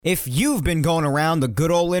If you've been going around the good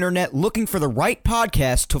old internet looking for the right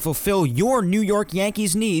podcast to fulfill your New York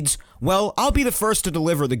Yankees needs, well, I'll be the first to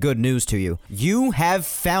deliver the good news to you. You have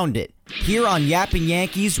found it. Here on Yappin'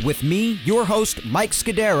 Yankees with me, your host, Mike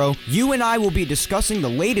Scudero, you and I will be discussing the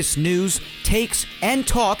latest news, takes, and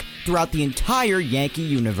talk throughout the entire Yankee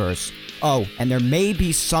universe. Oh, and there may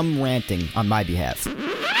be some ranting on my behalf.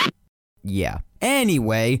 Yeah.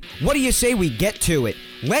 Anyway, what do you say we get to it?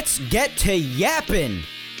 Let's get to yappin'!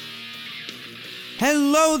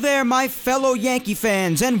 Hello there, my fellow Yankee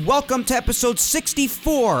fans, and welcome to episode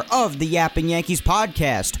 64 of the Yappin' Yankees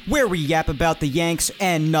podcast, where we yap about the Yanks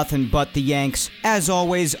and nothing but the Yanks. As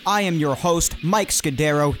always, I am your host, Mike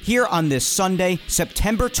Scudero, here on this Sunday,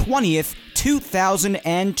 September 20th,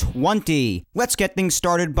 2020. Let's get things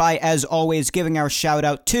started by, as always, giving our shout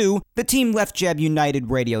out to the Team Left Jab United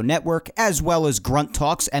Radio Network, as well as Grunt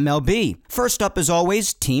Talks MLB. First up, as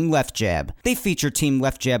always, Team Left Jab. They feature Team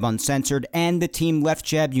Left Jab Uncensored and the Team Left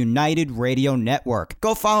Jab United Radio Network.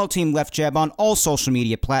 Go follow Team Left Jab on all social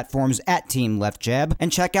media platforms at Team Left Jab and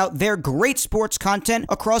check out their great sports content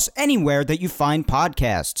across anywhere that you find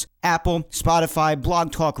podcasts. Apple, Spotify,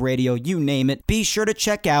 Blog Talk Radio, you name it. Be sure to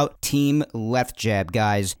check out Team Left Jab,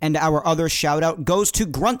 guys. And our other shout out goes to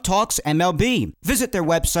Grunt Talks MLB. Visit their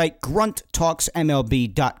website,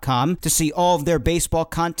 grunttalksmlb.com, to see all of their baseball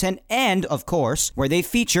content and, of course, where they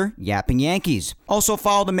feature Yapping Yankees. Also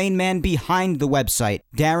follow the main man behind the website,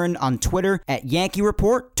 Darren, on Twitter at Yankee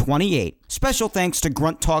Report 28. Special thanks to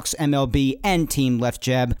Grunt Talks MLB and Team Left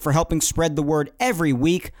Jab for helping spread the word every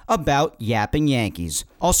week about Yapping Yankees.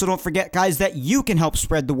 Also, don't forget, guys, that you can help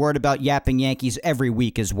spread the word about Yapping Yankees every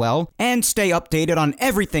week as well, and stay updated on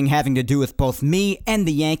everything having to do with both me and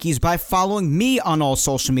the Yankees by following me on all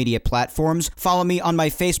social media platforms. Follow me on my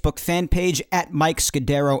Facebook fan page at Mike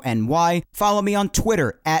Scudero NY. Follow me on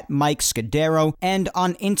Twitter at Mike Scudero and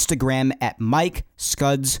on Instagram at Mike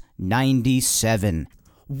Scuds97.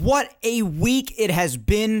 What a week it has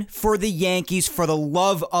been for the Yankees, for the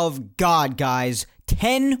love of God, guys.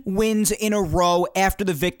 10 wins in a row after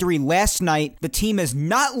the victory last night. The team has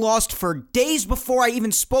not lost for days before I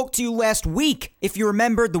even spoke to you last week. If you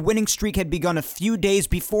remember, the winning streak had begun a few days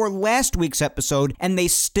before last week's episode, and they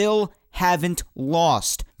still haven't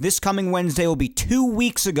lost. This coming Wednesday will be 2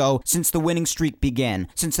 weeks ago since the winning streak began,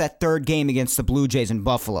 since that third game against the Blue Jays in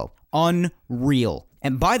Buffalo. Unreal.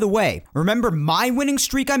 And by the way, remember my winning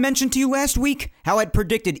streak I mentioned to you last week? How I'd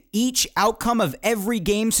predicted each outcome of every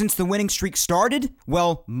game since the winning streak started?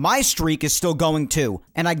 Well, my streak is still going too.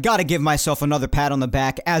 And I gotta give myself another pat on the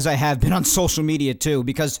back, as I have been on social media too,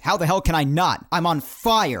 because how the hell can I not? I'm on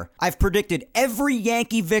fire. I've predicted every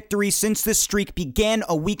Yankee victory since this streak began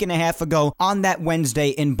a week and a half ago on that Wednesday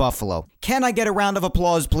in Buffalo. Can I get a round of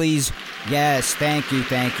applause, please? Yes, thank you.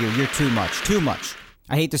 You're too much.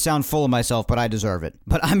 I hate to sound full of myself, but I deserve it.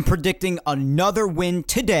 But I'm predicting another win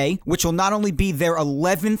today, which will not only be their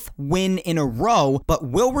 11th win in a row, but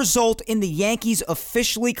will result in the Yankees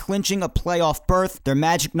officially clinching a playoff berth. Their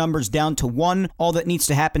magic number's down to 1. All that needs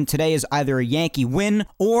to happen today is either a Yankee win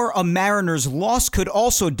or a Mariners loss could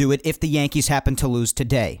also do it if the Yankees happen to lose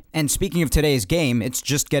today. And speaking of today's game, it's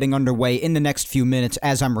just getting underway in the next few minutes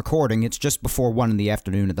as I'm recording. It's just before 1 in the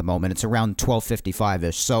afternoon at the moment. It's around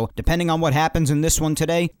 12:55-ish. So depending on what happens in this one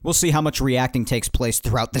today, we'll see how much reacting takes place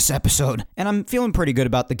throughout this episode. And I'm feeling pretty good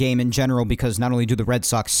about the game in general because not only do the Red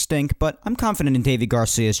Sox stink, but I'm confident in Deivi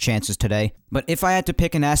Garcia's chances today. But if I had to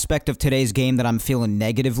pick an aspect of today's game that I'm feeling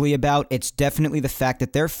negatively about, it's definitely the fact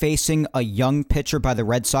that they're facing a young pitcher by the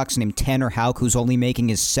Red Sox named Tanner Houck, who's only making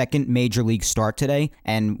his second major league start today.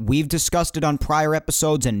 And we've discussed it on prior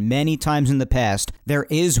episodes and many times in the past. There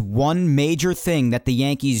is one major thing that the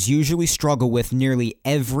Yankees usually struggle with nearly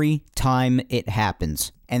every time it happens.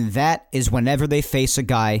 And that is whenever they face a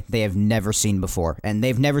guy they have never seen before. And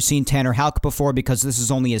they've never seen Tanner Houck before because this is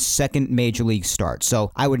only his second major league start.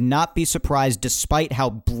 So I would not be surprised, despite how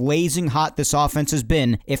blazing hot this offense has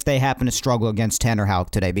been, if they happen to struggle against Tanner Houck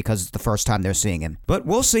today because it's the first time they're seeing him. But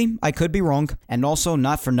we'll see. I could be wrong. And also,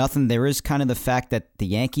 not for nothing, there is kind of the fact that the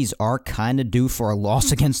Yankees are kind of due for a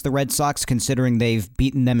loss against the Red Sox, considering they've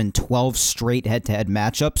beaten them in 12 straight head-to-head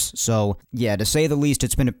matchups. So yeah, to say the least,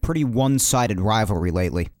 it's been a pretty one-sided rivalry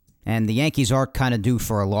lately. And the Yankees are kind of due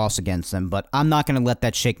for a loss against them, but I'm not going to let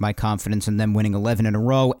that shake my confidence in them winning 11 in a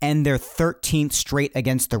row and their 13th straight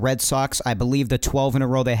against the Red Sox. I believe the 12 in a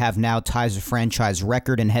row they have now ties a franchise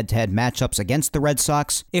record in head-to-head matchups against the Red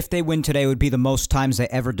Sox. If they win today, it would be the most times they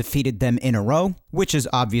ever defeated them in a row, which is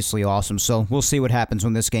obviously awesome. So we'll see what happens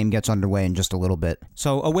when this game gets underway in just a little bit.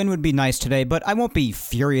 So a win would be nice today, but I won't be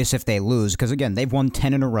furious if they lose, because again, they've won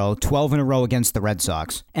 10 in a row, 12 in a row against the Red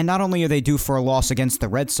Sox. And not only are they due for a loss against the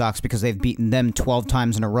Red Sox because they've beaten them 12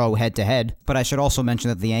 times in a row head-to-head, but I should also mention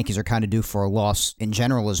that the Yankees are kind of due for a loss in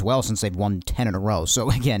general as well since they've won 10 in a row. So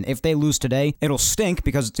again, if they lose today, it'll stink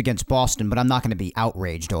because it's against Boston, but I'm not going to be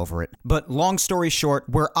outraged over it. But long story short,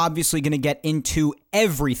 we're obviously going to get into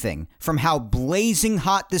everything from how blazing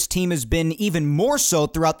hot this team has been, even more so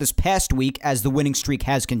throughout this past week as the winning streak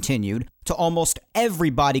has continued, to almost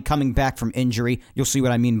everybody coming back from injury. You'll see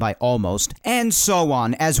what I mean by almost. And so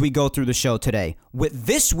on as we go through the show today. With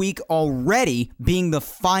this week already being the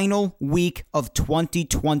final week of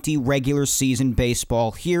 2020 regular season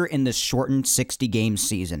baseball here in this shortened 60-game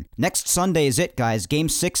season. Next Sunday is it, guys. Game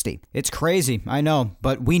 60. It's crazy, I know,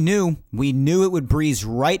 but we knew it would breeze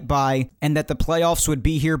right by and that the playoffs would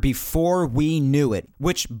be here before we knew it.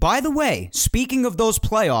 Which, by the way, speaking of those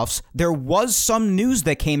playoffs, there was some news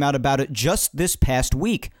that came out about it just this past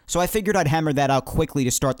week. So I figured I'd hammer that out quickly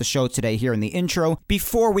to start the show today here in the intro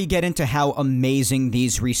before we get into how amazing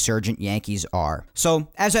these resurgent Yankees are. So,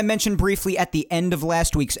 as I mentioned briefly at the end of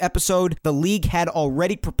last week's episode, the league had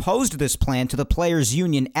already proposed this plan to the Players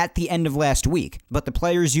Union at the end of last week, but the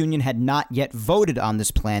Players Union had not yet voted on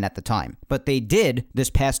this plan at the time. But they did this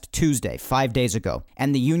past Tuesday, 5 days ago,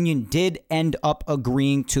 and the union did end up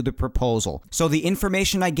agreeing to the proposal. So the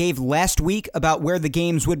information I gave last week about where the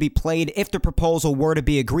games would be played if the proposal were to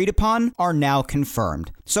be agreed upon are now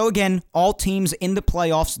confirmed. So again, all teams in the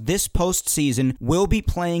playoffs this postseason will be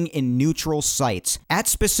playing in neutral sites at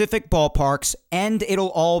specific ballparks, and it'll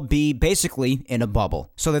all be basically in a bubble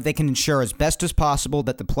so that they can ensure as best as possible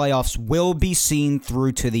that the playoffs will be seen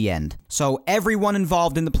through to the end. So everyone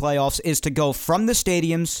involved in the playoffs is to go from the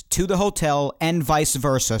stadiums to the hotel and vice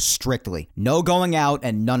versa strictly. No going out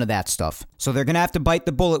and none of that stuff. So they're going to have to bite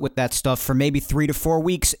the bullet with that stuff for maybe 3 to 4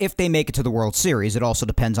 weeks if they make it to the World Series. It also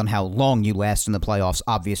depends on how long you last in the playoffs,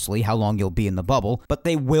 obviously, how long you'll be in the bubble, but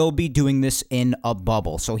they will be doing this in a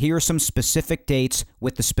bubble. So here are some specific dates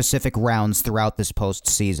with the specific rounds throughout this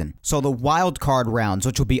postseason. So the wild card rounds,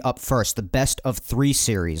 which will be up first, the best of 3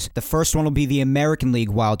 series. The first one will be the American League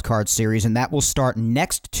wild card series, and that will start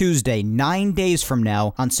next Tuesday, 9 days from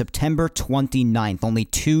now, on September 29th, only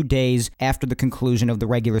 2 days after the conclusion of the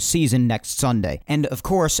regular season next Sunday. And of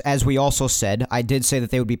course, as we also said, I did say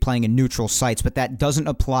that they would be playing in neutral sites, but that doesn't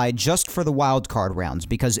apply just for the wild card rounds,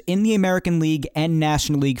 because in the American League and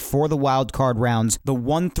National League for the wild card rounds, the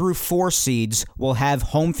 1 through 4 seeds will have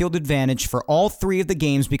home field advantage for all 3 of the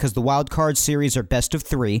games because the wild card series are best of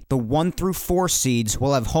 3. The 1 through 4 seeds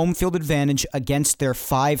will have home field advantage against their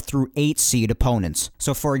 5 through 8 seed opponents.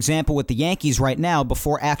 So for example, with the Yankees right now,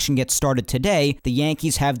 before action gets started today, the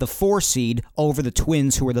Yankees have the 4 seed over the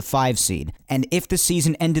Twins, who are the 5 seed. And if the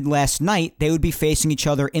season ended last night, they would be facing each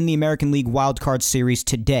other in the American League wildcard series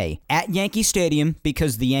today at Yankee Stadium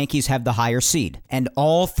because the Yankees have the higher seed. And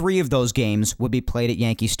all 3 of those games would be played at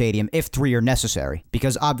Yankee Stadium if 3 are necessary,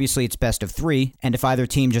 because obviously it's best of 3, and if either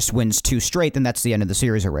team just wins 2 straight, then that's the end of the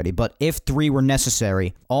series already. But if 3 were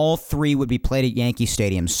necessary, all 3 would be played at Yankee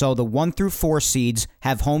Stadium. So the 1 through 4 seeds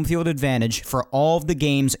have home field advantage for all of the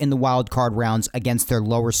games in the wildcard rounds against their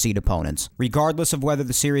lower seed opponents. Regardless of whether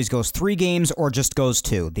the series goes 3 games or just goes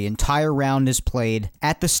 2, the entire round is played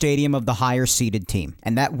at the stadium of the higher seeded team.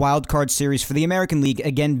 And that wildcard series for the American League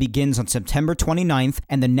again begins on September 29th,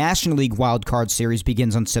 and the National League wildcard series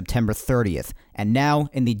begins on September 30th. And now,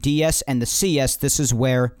 in the DS and the CS, this is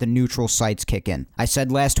where the neutral sites kick in. I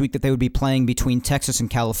said last week that they would be playing between Texas and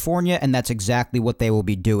California, and that's exactly what they will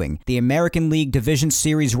be doing. The American League Division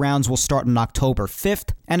Series rounds will start on October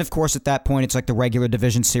 5th, and of course at that point it's like the regular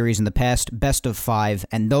Division Series in the past, best of 5,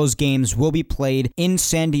 and those games will be played in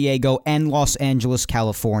San Diego and Los Angeles,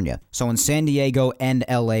 California. So in San Diego and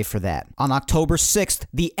LA for that. On October 6th,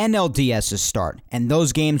 the NLDSs start, and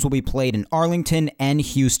those games will be played in Arlington and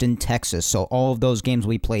Houston, Texas. So all of those games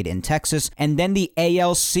will be played in Texas. And then the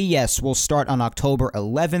ALCS will start on October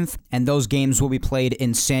 11th, and those games will be played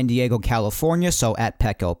in San Diego, California, so at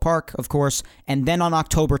Petco Park, of course. And then on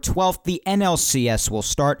October 12th, the NLCS will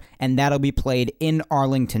start, start, and that'll be played in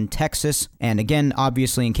Arlington, Texas. And again,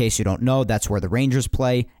 obviously, in case you don't know, that's where the Rangers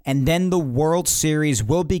play. And then the World Series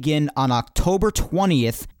will begin on October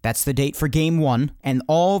 20th. That's the date for Game 1, and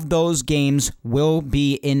all of those games will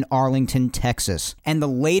be in Arlington, Texas. And the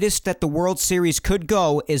latest that the World Series could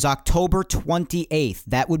go is October 28th.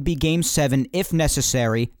 That would be Game 7 if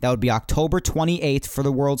necessary. That would be October 28th for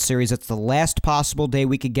the World Series. It's the last possible day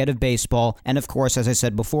we could get of baseball. And of course, as I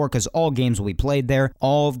said before, because all games will be played there,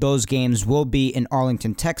 all of those games will be in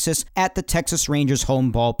Arlington, Texas at the Texas Rangers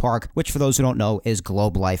home ballpark, which for those who don't know is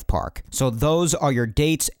Globe Life Park. So those are your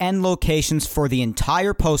dates and locations for the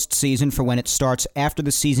entire postseason for when it starts after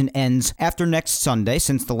the season ends after next Sunday,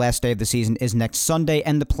 since the last day of the season is next Sunday,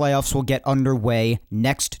 and the playoffs will get underway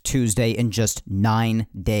next Tuesday in just 9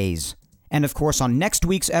 days. And of course, on next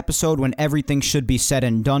week's episode, when everything should be said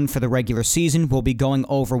and done for the regular season, we'll be going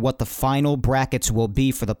over what the final brackets will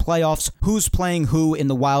be for the playoffs, who's playing who in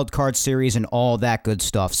the wild card series, and all that good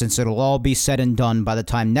stuff, since it'll all be said and done by the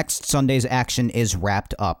time next Sunday's action is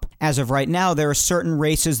wrapped up. As of right now, there are certain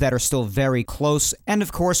races that are still very close, and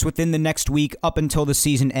of course, within the next week, up until the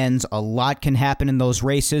season ends, a lot can happen in those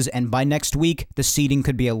races, and by next week, the seeding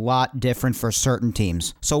could be a lot different for certain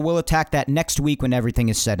teams. So we'll attack that next week when everything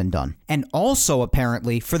is said and done. And also,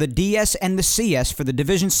 apparently, for the DS and the CS, for the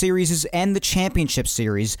Division Series and the Championship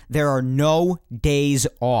Series, there are no days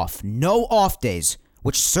off. No off days,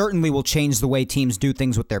 which certainly will change the way teams do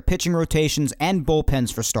things with their pitching rotations and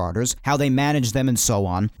bullpens for starters, how they manage them and so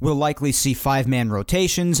on. We'll likely see 5-man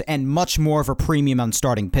rotations and much more of a premium on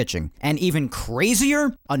starting pitching. And even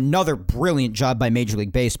crazier, another brilliant job by Major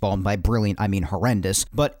League Baseball, and by brilliant I mean horrendous,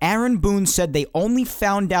 but Aaron Boone said they only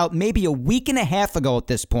found out maybe a week and a half ago at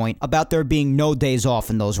this point about there being no days off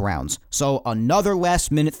in those rounds. So another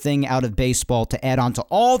last-minute thing out of baseball to add on to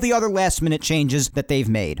all the other last-minute changes that they've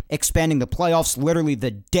made, expanding the playoffs literally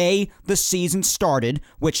the day the season started,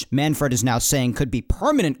 which Manfred is now saying could be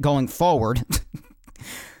permanent going forward.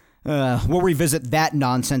 We'll revisit that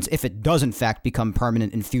nonsense if it does in fact become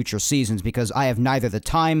permanent in future seasons, because I have neither the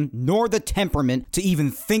time nor the temperament to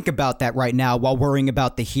even think about that right now while worrying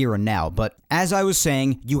about the here and now. But as I was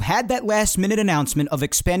saying, you had that last minute announcement of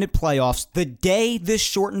expanded playoffs the day this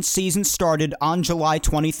shortened season started on July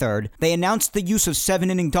 23rd. They announced the use of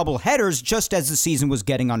 7-inning doubleheaders just as the season was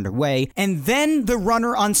getting underway, and then the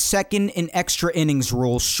runner on second in extra innings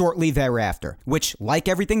rule shortly thereafter, which, like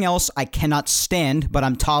everything else, I cannot stand, but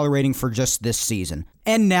I'm tolerating for just this season.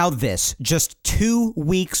 And now this, just 2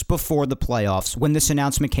 weeks before the playoffs, when this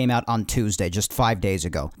announcement came out on Tuesday, just 5 days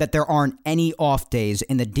ago, that there aren't any off days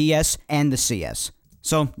in the DS and the CS.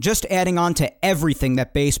 So, just adding on to everything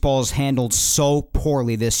that baseball has handled so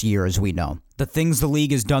poorly this year, as we know. The things the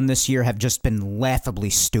league has done this year have just been laughably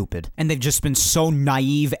stupid, and they've just been so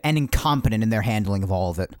naive and incompetent in their handling of all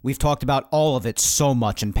of it. We've talked about all of it so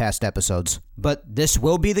much in past episodes. But this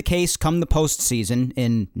will be the case come the postseason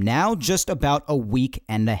in now just about a week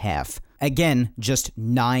and a half. Again, just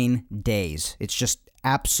 9 days. It's just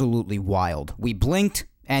absolutely wild. We blinked,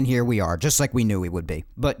 and here we are, just like we knew we would be.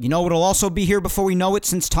 But you know what'll also be here before we know it,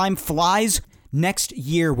 since time flies? Next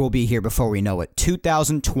year will be here before we know it,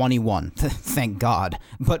 2021. Thank God.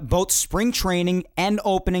 But both spring training and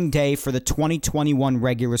opening day for the 2021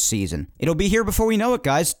 regular season. It'll be here before we know it,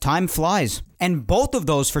 guys. Time flies. And both of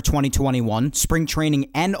those for 2021, spring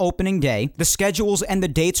training and opening day, the schedules and the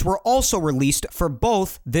dates were also released for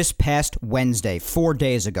both this past Wednesday, 4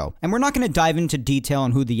 days ago. And we're not going to dive into detail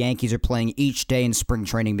on who the Yankees are playing each day in spring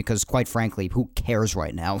training because, quite frankly, who cares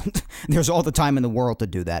right now? There's all the time in the world to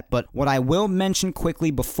do that. But what I will mention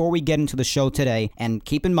quickly before we get into the show today, and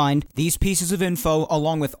keep in mind, these pieces of info,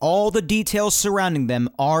 along with all the details surrounding them,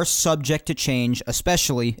 are subject to change,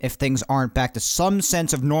 especially if things aren't back to some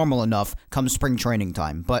sense of normal enough come spring training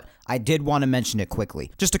time, but I did want to mention it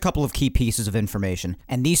quickly. Just a couple of key pieces of information.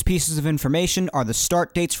 And these pieces of information are the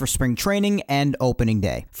start dates for spring training and opening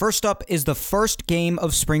day. First up is the first game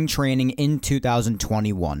of spring training in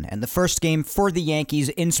 2021. And the first game for the Yankees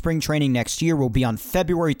in spring training next year will be on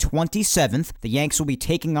February 27th. The Yanks will be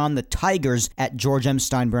taking on the Tigers at George M.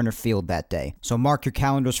 Steinbrenner Field that day. So mark your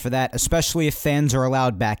calendars for that, especially if fans are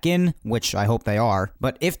allowed back in, which I hope they are.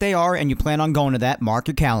 But if they are and you plan on going to that, mark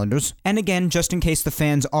your calendars. And again, just in case the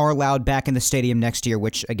fans are allowed back in the stadium next year,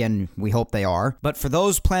 which again, we hope they are. But for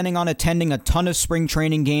those planning on attending a ton of spring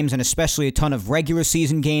training games and especially a ton of regular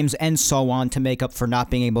season games and so on to make up for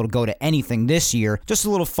not being able to go to anything this year, just a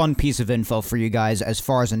little fun piece of info for you guys as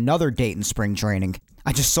far as another date in spring training.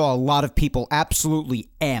 I just saw a lot of people absolutely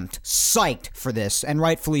amped, psyched for this, and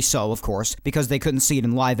rightfully so, of course, because they couldn't see it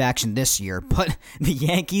in live action this year. But the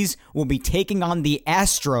Yankees will be taking on the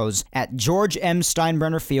Astros at George M.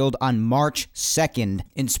 Steinbrenner Field on March 2nd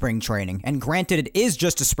in spring training. And granted, it is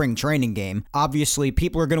just a spring training game. Obviously,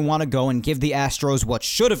 people are going to want to go and give the Astros what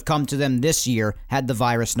should have come to them this year had the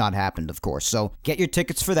virus not happened, of course. So get your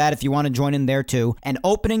tickets for that if you want to join in there too. And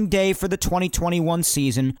opening day for the 2021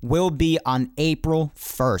 season will be on April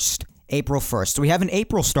 1st. April 1st. So we have an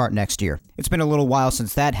April start next year. It's been a little while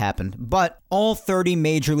since that happened, but all 30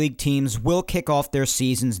 major league teams will kick off their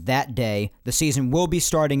seasons that day. The season will be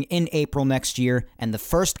starting in April next year, and the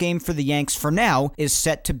first game for the Yanks for now is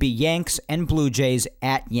set to be Yanks and Blue Jays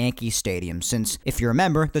at Yankee Stadium, since, if you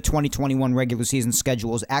remember, the 2021 regular season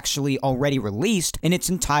schedule was actually already released in its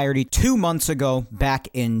entirety 2 months ago, back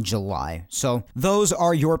in July. So those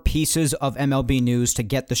are your pieces of MLB news to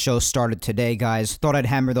get the show started today, guys. Thought I'd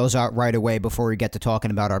hammer those out right away before we get to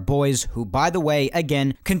talking about our boys, who, by the way,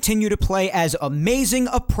 again, continue to play as amazing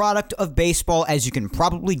a product of baseball as you can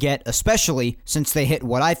probably get, especially since they hit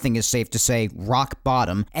what I think is safe to say rock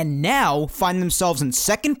bottom, and now find themselves in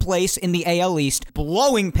second place in the AL East,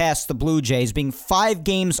 blowing past the Blue Jays, being 5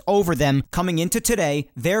 games over them coming into today,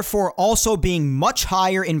 therefore also being much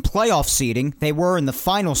higher in playoff seeding. They were in the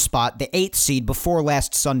final spot, the 8th seed, before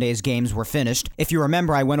last Sunday's games were finished. If you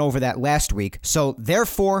remember, I went over that last week. So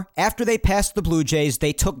therefore, after they passed the Blue Jays,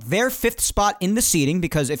 they took their 5th spot in the seeding,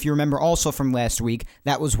 because if you remember also from last week,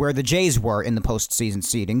 that was where the Jays were in the postseason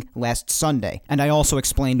seeding last Sunday. And I also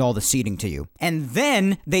explained all the seeding to you. And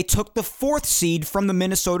then they took the 4th seed from the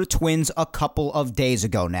Minnesota Twins a couple of days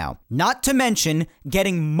ago now. Not to mention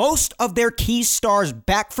getting most of their key stars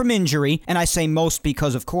back from injury, and I say most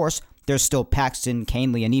because, of course, there's still Paxton,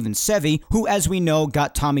 Canely, and even Sevy, who, as we know,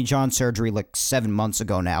 got Tommy John surgery like 7 months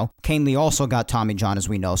ago now. Canely also got Tommy John, as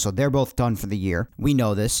we know, so they're both done for the year. We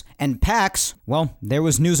know this. And Pax, well, there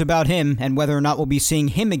was news about him, and whether or not we'll be seeing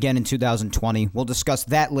him again in 2020. We'll discuss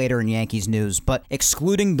that later in Yankees news. But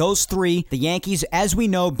excluding those 3, the Yankees, as we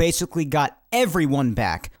know, basically got everyone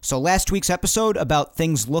back. So last week's episode about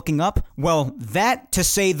things looking up, well, that, to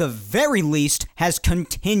say the very least, has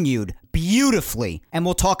continued beautifully. And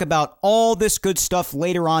we'll talk about all this good stuff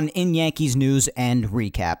later on in Yankees news and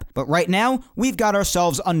recap. But right now, we've got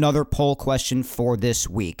ourselves another poll question for this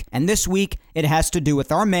week. And this week, it has to do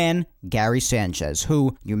with our man, Gary Sanchez,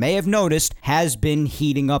 who, you may have noticed, has been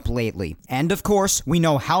heating up lately. And of course, we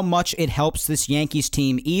know how much it helps this Yankees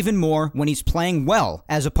team even more when he's playing well,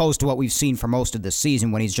 as opposed to what we've seen for most of the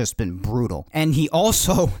season when he's just been brutal. And he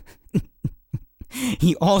also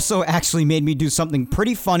actually made me do something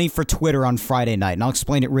pretty funny for Twitter on Friday night, and I'll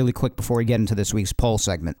explain it really quick before we get into this week's poll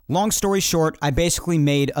segment. Long story short, I basically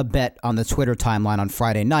made a bet on the Twitter timeline on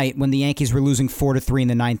Friday night when the Yankees were losing 4-3 in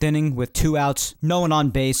the 9th inning with 2 outs, no one on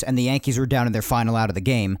base, and the Yankees were down in their final out of the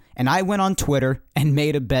game. And I went on Twitter and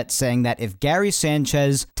made a bet saying that if Gary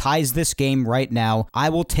Sanchez ties this game right now, I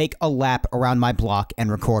will take a lap around my block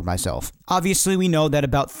and record myself. Obviously, we know that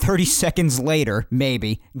about 30 seconds later,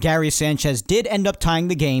 maybe, Gary Sanchez did end up tying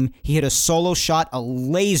the game. He hit a solo shot, a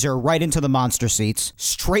laser right into the monster seats,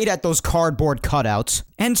 straight at those cardboard cutouts.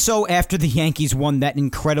 And so after the Yankees won that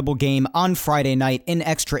incredible game on Friday night in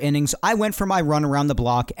extra innings, I went for my run around the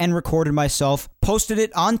block and recorded myself, posted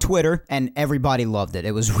it on Twitter, and everybody loved it.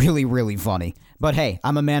 It was really, really funny. But hey,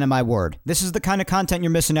 I'm a man of my word. This is the kind of content you're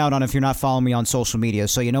missing out on if you're not following me on social media.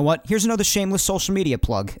 So you know what? Here's another shameless social media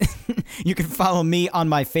plug. You can follow me on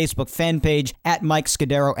my Facebook fan page at Mike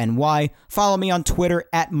Scudero NY. Follow me on Twitter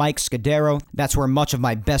at Mike Scudero. That's where much of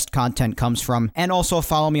my best content comes from. And also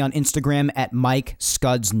follow me on Instagram at Mike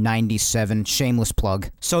Scuds97. Shameless plug.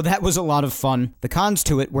 So that was a lot of fun. The cons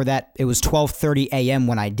to it were that it was 12:30 a.m.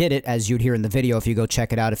 when I did it, as you'd hear in the video if you go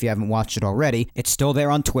check it out if you haven't watched it already. It's still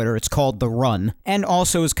there on Twitter. It's called The Run. And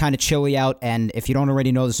also it's kind of chilly out, and if you don't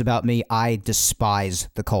already know this about me, I despise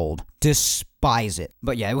the cold. Despise it.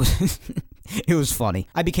 But yeah, it was it was funny.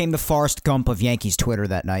 I became the Forrest Gump of Yankees Twitter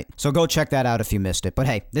that night. So go check that out if you missed it. But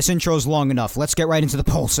hey, this intro's long enough. Let's get right into the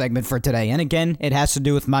poll segment for today. And again, it has to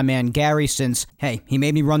do with my man Gary, since, hey, he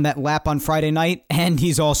made me run that lap on Friday night, and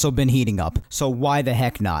he's also been heating up. So why the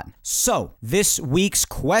heck not? So, this week's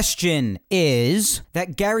question is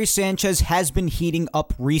that Gary Sanchez has been heating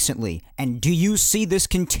up recently. And do you see this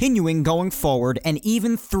continuing going forward and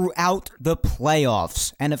even throughout the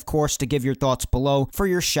playoffs? And of course, to give your thoughts below for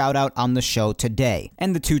your shout out on the show today.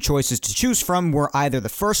 And the 2 choices to choose from were either the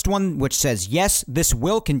first one, which says yes, this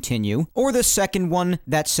will continue, or the second one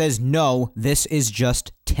that says no, this is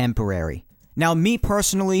just temporary. Now, me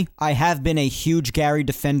personally, I have been a huge Gary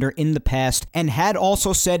defender in the past and had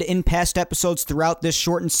also said in past episodes throughout this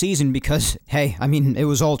shortened season because, hey, I mean, it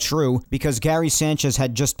was all true because Gary Sanchez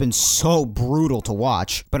had just been so brutal to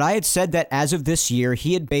watch. But I had said that as of this year,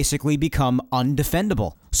 he had basically become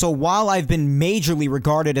undefendable. So while I've been majorly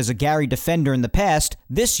regarded as a Gary defender in the past,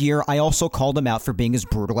 this year I also called him out for being as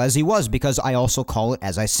brutal as he was because I also call it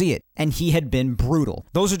as I see it. And he had been brutal.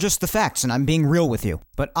 Those are just the facts, and I'm being real with you.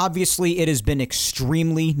 But obviously it has been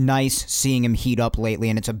extremely nice seeing him heat up lately,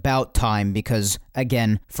 and it's about time because,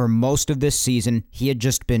 again, for most of this season, he had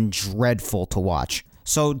just been dreadful to watch.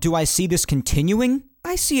 So do I see this continuing?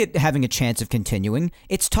 I see it having a chance of continuing.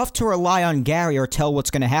 It's tough to rely on Gary or tell what's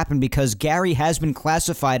going to happen because Gary has been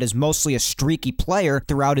classified as mostly a streaky player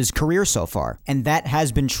throughout his career so far. And that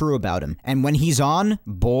has been true about him. And when he's on,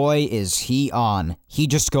 boy, is he on. He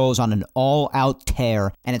just goes on an all-out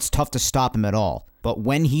tear, and it's tough to stop him at all. But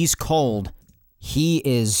when he's cold, he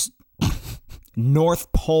is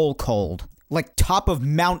North Pole cold. Like top of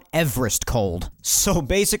Mount Everest cold. So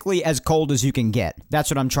basically as cold as you can get.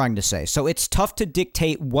 That's what I'm trying to say. So it's tough to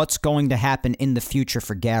dictate what's going to happen in the future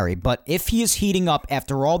for Gary. But if he is heating up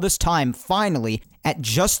after all this time, finally, at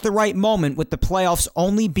just the right moment with the playoffs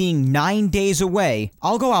only being 9 days away,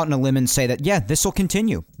 I'll go out on a limb and say that, yeah, this will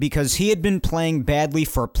continue. Because he had been playing badly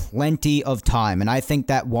for plenty of time. And I think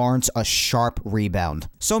that warrants a sharp rebound.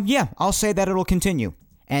 So yeah, I'll say that it'll continue.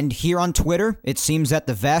 And here on Twitter, it seems that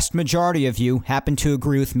the vast majority of you happen to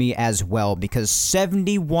agree with me as well, because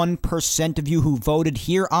 71% of you who voted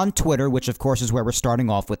here on Twitter, which of course is where we're starting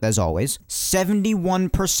off with as always,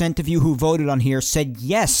 71% of you who voted on here said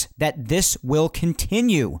yes, that this will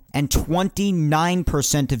continue. And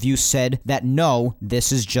 29% of you said that no,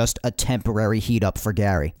 this is just a temporary heat up for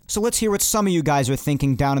Gary. So let's hear what some of you guys are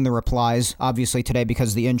thinking down in the replies. Obviously today,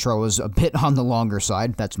 because the intro was a bit on the longer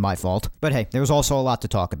side, that's my fault. But hey, there was also a lot to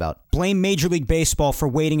talk about. Blame Major League Baseball for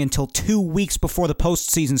waiting until 2 weeks before the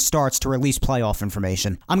postseason starts to release playoff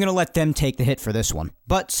information. I'm going to let them take the hit for this one.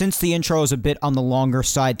 But since the intro is a bit on the longer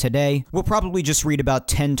side today, we'll probably just read about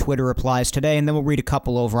 10 Twitter replies today, and then we'll read a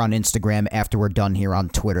couple over on Instagram after we're done here on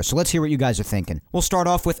Twitter. So let's hear what you guys are thinking. We'll start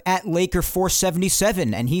off with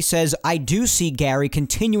 @Laker477, and he says, I do see Gary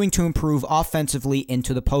continuing to improve offensively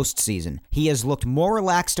into the postseason. He has looked more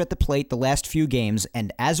relaxed at the plate the last few games,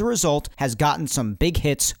 and as a result, has gotten some big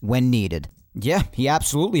hits when needed. Yeah, he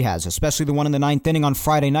absolutely has, especially the one in the 9th inning on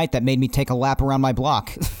Friday night that made me take a lap around my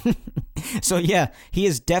block. So yeah, he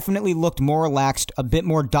has definitely looked more relaxed, a bit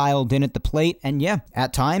more dialed in at the plate, and yeah,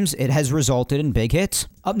 at times it has resulted in big hits.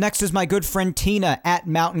 Up next is my good friend Tina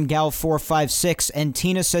 @MountainGal456, and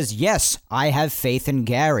Tina says, yes, I have faith in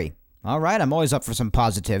Gary. All right, I'm always up for some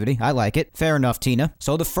positivity. I like it. Fair enough, Tina.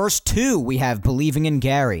 So the first two we have believing in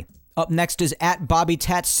Gary. Up next is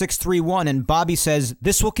 @BobbyTats631, and Bobby says,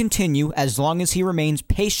 this will continue as long as he remains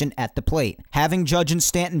patient at the plate. Having Judge and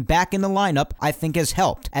Stanton back in the lineup, I think has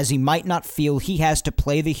helped, as he might not feel he has to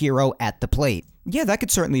play the hero at the plate. Yeah, that could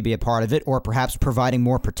certainly be a part of it, or perhaps providing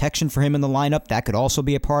more protection for him in the lineup. That could also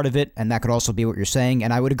be a part of it, and that could also be what you're saying,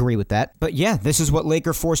 and I would agree with that. But yeah, this is what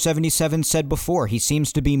Laker477 said before. He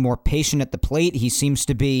seems to be more patient at the plate. He seems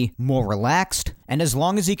to be more relaxed. And as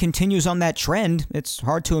long as he continues on that trend, it's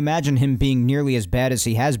hard to imagine him being nearly as bad as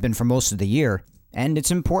he has been for most of the year. And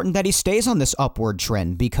it's important that he stays on this upward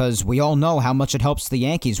trend because we all know how much it helps the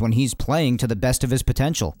Yankees when he's playing to the best of his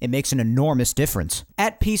potential. It makes an enormous difference.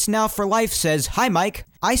 @PeaceNowForLife says, hi Mike,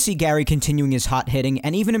 I see Gary continuing his hot hitting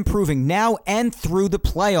and even improving now and through the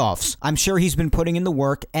playoffs. I'm sure he's been putting in the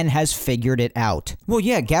work and has figured it out. Well,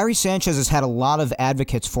 yeah, Gary Sanchez has had a lot of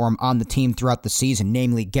advocates for him on the team throughout the season,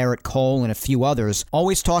 namely Garrett Cole and a few others,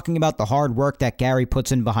 always talking about the hard work that Gary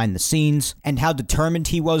puts in behind the scenes and how determined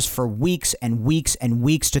he was for weeks and weeks and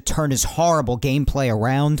weeks to turn his horrible gameplay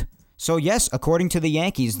around. So yes, according to the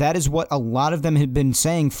Yankees, that is what a lot of them had been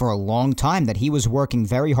saying for a long time, that he was working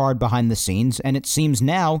very hard behind the scenes, and it seems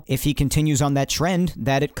now, if he continues on that trend,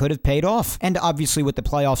 that it could have paid off. And obviously with the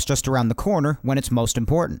playoffs just around the corner, when it's most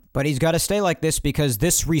important. But he's got to stay like this because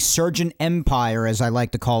this resurgent empire, as I like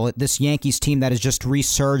to call it, this Yankees team that has just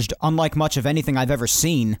resurged unlike much of anything I've ever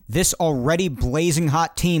seen, this already blazing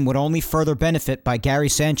hot team would only further benefit by Gary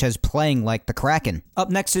Sanchez playing like the Kraken. Up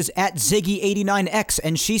next is @Ziggy89X,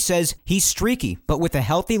 and she says, he's streaky, but with a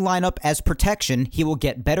healthy lineup as protection, he will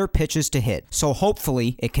get better pitches to hit. So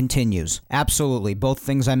hopefully it continues. Absolutely. Both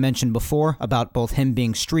things I mentioned before about both him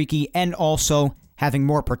being streaky and also having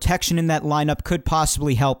more protection in that lineup could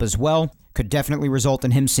possibly help as well. could definitely result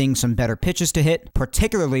in him seeing some better pitches to hit,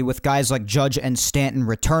 particularly with guys like Judge and Stanton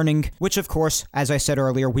returning, which of course, as I said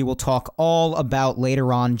earlier, we will talk all about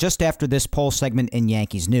later on just after this poll segment in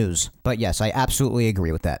Yankees news. But yes, I absolutely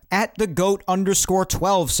agree with that. At the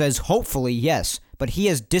GOAT_12 says hopefully yes, but he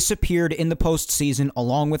has disappeared in the postseason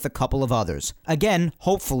along with a couple of others. Again,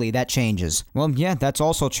 hopefully that changes. Well, yeah, that's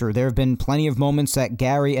also true. There have been plenty of moments that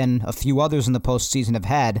Gary and a few others in the postseason have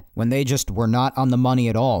had when they just were not on the money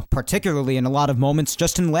at all, particularly in a lot of moments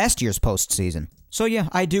just in last year's postseason. So yeah,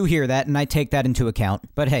 I do hear that, and I take that into account.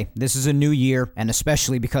 But hey, this is a new year, and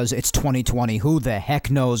especially because it's 2020, who the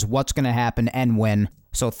heck knows what's going to happen and when.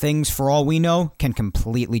 So things, for all we know, can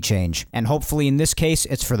completely change. And hopefully in this case,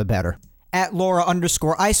 it's for the better. At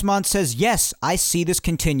Laura_Icemont says, yes, I see this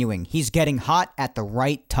continuing. He's getting hot at the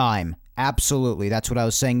right time. Absolutely. That's what I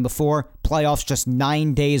was saying before. Playoffs just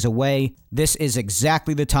 9 days away. This is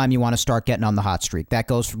exactly the time you want to start getting on the hot streak. That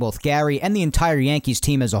goes for both Gary and the entire Yankees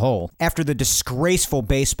team as a whole. After the disgraceful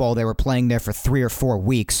baseball they were playing there for 3 or 4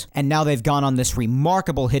 weeks, and now they've gone on this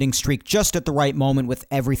remarkable hitting streak just at the right moment with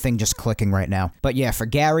everything just clicking right now. But yeah, for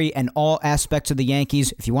Gary and all aspects of the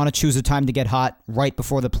Yankees, if you want to choose a time to get hot right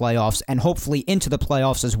before the playoffs and hopefully into the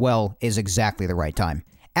playoffs as well, is exactly the right time.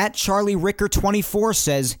 At Charlie Ricker 24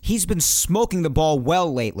 says, he's been smoking the ball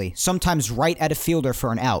well lately, sometimes right at a fielder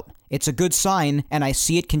for an out. It's a good sign, and I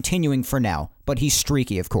see it continuing for now. But he's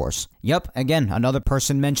streaky, of course. Yup, again, another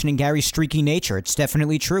person mentioning Gary's streaky nature. It's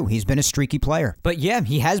definitely true. He's been a streaky player. But yeah,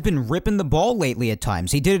 he has been ripping the ball lately at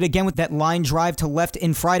times. He did it again with that line drive to left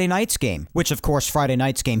in Friday night's game. Which, of course, Friday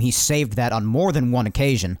night's game, he saved that on more than one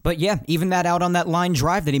occasion. But yeah, even that out on that line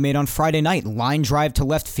drive that he made on Friday night. Line drive to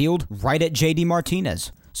left field, right at JD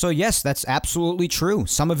Martinez. So yes, that's absolutely true.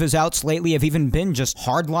 Some of his outs lately have even been just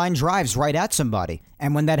hardline drives right at somebody.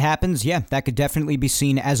 And when that happens, yeah, that could definitely be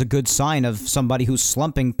seen as a good sign of somebody who's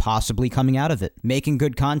slumping possibly coming out of it, making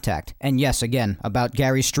good contact. And yes, again, about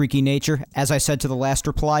Gary's streaky nature, as I said to the last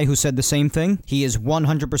reply who said the same thing, he is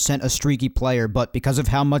 100% a streaky player, but because of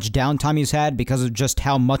how much downtime he's had, because of just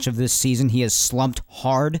how much of this season he has slumped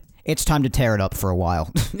hard, it's time to tear it up for a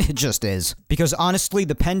while. It just is. Because honestly,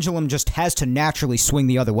 the pendulum just has to naturally swing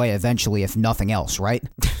the other way eventually, if nothing else, right?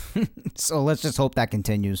 So let's just hope that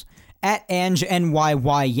continues. At Ange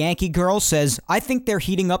NYY Yankee Girl says, I think they're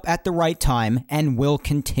heating up at the right time and will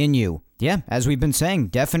continue. Yeah, as we've been saying,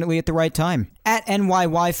 definitely at the right time. At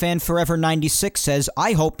NYY Fan Forever 96 says,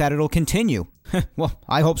 I hope that it'll continue. Well,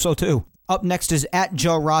 I hope so too. Up next is at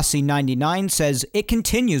Joe Rossi 99 says, it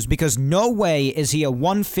continues because no way is he a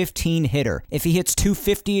 115 hitter. If he hits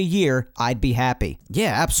 250 a year, I'd be happy.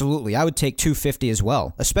 Yeah, absolutely. I would take 250 as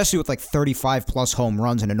well, especially with like 35 plus home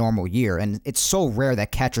runs in a normal year. And it's so rare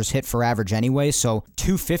that catchers hit for average anyway. So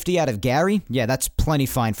 250 out of Gary? Yeah, that's plenty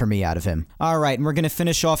fine for me out of him. All right. And we're going to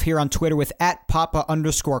finish off here on Twitter with at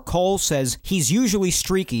Papa_Cole says, he's usually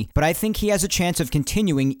streaky, but I think he has a chance of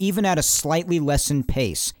continuing even at a slightly lessened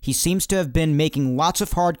pace. He seems to have been making lots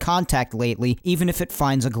of hard contact lately, even if it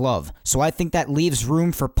finds a glove. So I think that leaves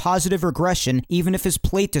room for positive regression, even if his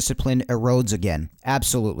plate discipline erodes again.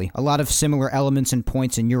 Absolutely. A lot of similar elements and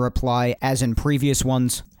points in your reply as in previous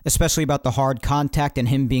ones. Especially about the hard contact and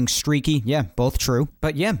him being streaky. Yeah, both true.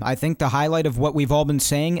 But yeah, I think the highlight of what we've all been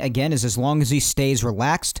saying, again, is as long as he stays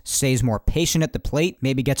relaxed, stays more patient at the plate,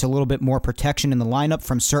 maybe gets a little bit more protection in the lineup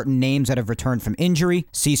from certain names that have returned from injury,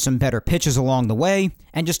 sees some better pitches along the way,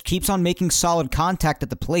 and just keeps on making solid contact at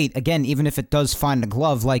the plate, again, even if it does find a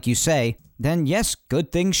glove, like you say, then yes,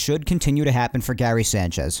 good things should continue to happen for Gary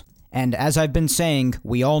Sanchez. And as I've been saying,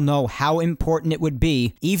 we all know how important it would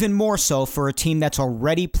be, even more so for a team that's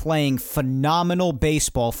already playing phenomenal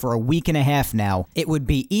baseball for a week and a half now. It would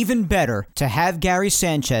be even better to have Gary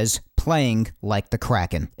Sanchez playing like the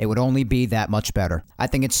Kraken. It would only be that much better. I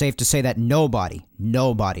think it's safe to say that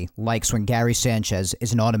nobody likes when Gary Sanchez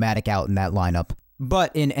is an automatic out in that lineup.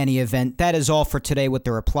 But in any event, that is all for today with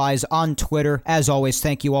the replies on Twitter. As always,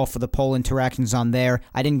 thank you all for the poll interactions on there.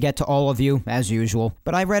 I didn't get to all of you, as usual,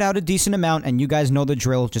 but I read out a decent amount, and you guys know the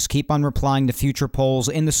drill. Just keep on replying to future polls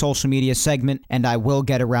in the social media segment, and I will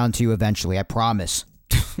get around to you eventually, I promise.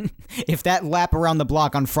 If that lap around the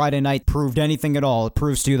block on Friday night proved anything at all, it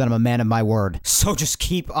proves to you that I'm a man of my word. So just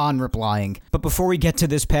keep on replying. But before we get to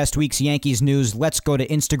this past week's Yankees news, let's go to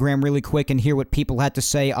Instagram really quick and hear what people had to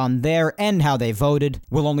say on there and how they voted.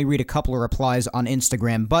 We'll only read a couple of replies on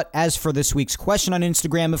Instagram, but as for this week's question on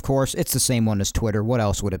Instagram, of course, it's the same one as Twitter. What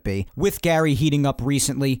else would it be? With Gary heating up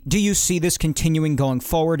recently, do you see this continuing going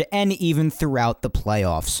forward and even throughout the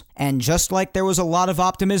playoffs? And just like there was a lot of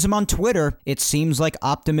optimism on Twitter, it seems like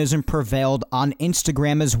optimism optimism prevailed on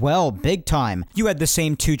Instagram as well, big time. You had the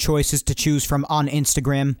same two choices to choose from on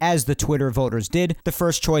Instagram as the Twitter voters did. The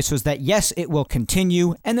first choice was that yes, it will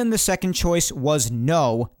continue, and then the second choice was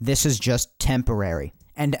no, this is just temporary.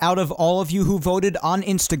 And out of all of you who voted on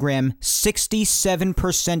Instagram,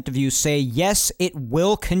 67% of you say yes, it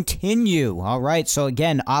will continue. All right, so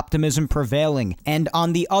again, optimism prevailing. And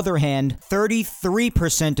on the other hand,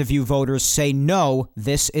 33% of you voters say no,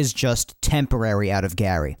 this is just temporary out of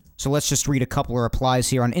Gary. So let's just read a couple of replies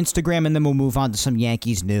here on Instagram, and then we'll move on to some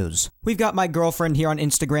Yankees news. We've got my girlfriend here on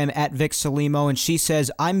Instagram at Vic Salimo, and she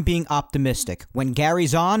says, I'm being optimistic. When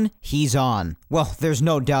Gary's on, he's on. Well, there's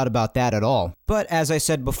no doubt about that at all. But as I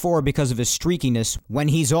said before, because of his streakiness, when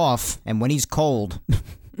he's off and when he's cold...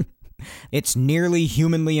 It's nearly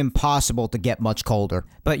humanly impossible to get much colder.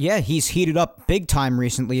 But yeah, he's heated up big time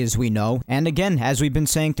recently, as we know. And again, as we've been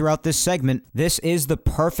saying throughout this segment, this is the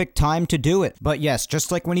perfect time to do it. But yes,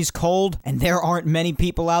 just like when he's cold, and there aren't many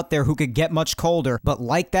people out there who could get much colder, but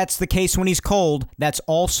like that's the case when he's cold, that's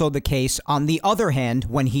also the case on the other hand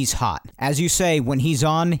when he's hot. As you say, when he's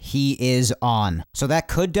on, he is on. So that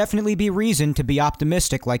could definitely be reason to be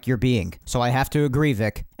optimistic like you're being. So I have to agree,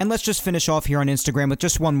 Vic. And let's just finish off here on Instagram with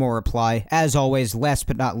just one more reply. As always, last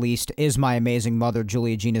but not least, is my amazing mother,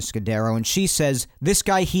 Julia Gina Scudero, and she says, this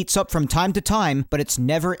guy heats up from time to time, but it's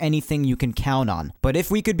never anything you can count on. But if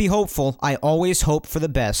we could be hopeful, I always hope for the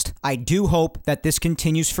best. I do hope that this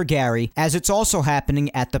continues for Gary, as it's also happening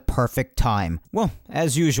at the perfect time. Well,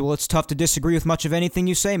 as usual, it's tough to disagree with much of anything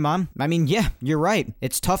you say, Mom. I mean, yeah, you're right.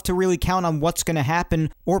 It's tough to really count on what's going to happen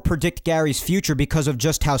or predict Gary's future because of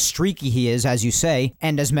just how streaky he is, as you say,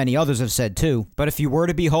 and as many others have said too. But if you were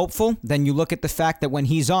to be hopeful, then you look at the fact that when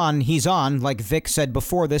he's on, like Vic said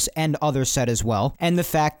before this and others said as well, and the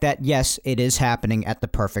fact that yes, it is happening at the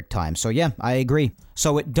perfect time. So yeah, I agree.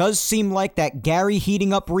 So it does seem like that Gary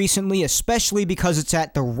heating up recently, especially because it's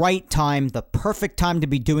at the right time, the perfect time to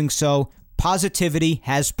be doing so. Positivity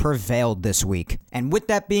has prevailed this week. And with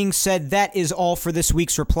that being said, that is all for this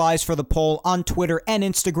week's replies for the poll on Twitter and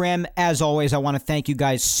Instagram. As always, I want to thank you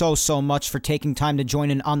guys so much for taking time to join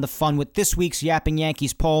in on the fun with this week's Yapping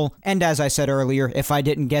Yankees poll. And as I said earlier, if I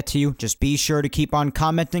didn't get to you, just be sure to keep on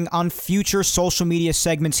commenting on future social media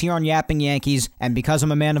segments here on Yapping Yankees. And because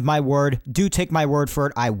I'm a man of my word, do take my word for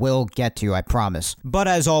it, I will get to you, I promise. But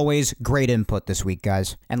as always, great input this week,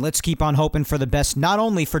 guys. And let's keep on hoping for the best, not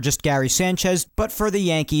only for just Gary Sanchez, but for the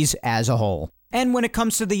Yankees as a whole. And when it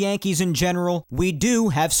comes to the Yankees in general, we do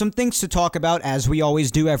have some things to talk about, as we always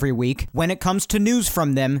do every week, when it comes to news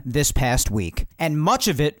from them this past week. And much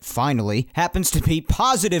of it, finally, happens to be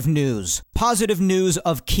positive news. Positive news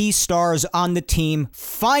of key stars on the team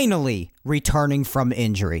finally returning from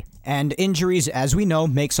injury. And injuries, as we know,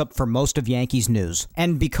 makes up for most of Yankees news.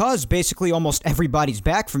 And because basically almost everybody's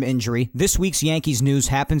back from injury, this week's Yankees news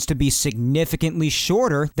happens to be significantly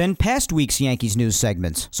shorter than past week's Yankees news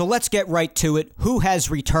segments. So let's get right to it. Who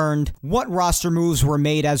has returned? What roster moves were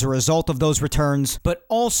made as a result of those returns? But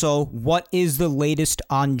also, what is the latest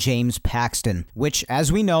on James Paxton? Which,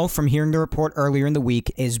 as we know from hearing the report earlier in the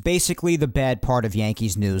week, is basically the bad part of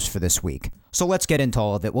Yankees news for this week. So let's get into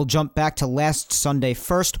all of it. We'll jump back to last Sunday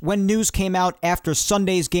first, when news came out after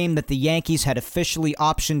Sunday's game that the Yankees had officially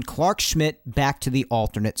optioned Clarke Schmidt back to the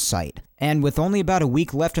alternate site. And with only about a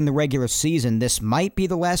week left in the regular season, this might be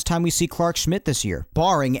the last time we see Clarke Schmidt this year,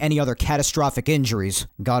 barring any other catastrophic injuries.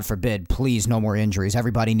 God forbid, please, no more injuries.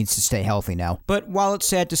 Everybody needs to stay healthy now. But while it's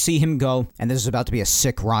sad to see him go, and this is about to be a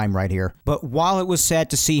sick rhyme right here, but while it was sad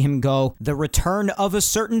to see him go, the return of a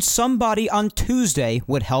certain somebody on Tuesday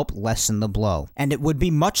would help lessen the blow. And it would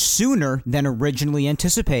be much sooner than originally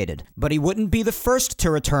anticipated. But he wouldn't be the first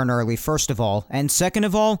to return early, first of all, and second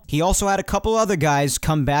of all, he also had a couple other guys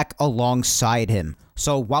come back alongside him.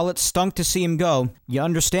 So while it stunk to see him go, you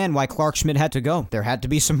understand why Clarke Schmidt had to go. There had to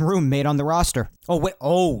be some room made on the roster. Oh, wait.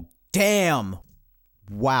 Oh, damn.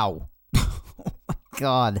 Wow. Oh, my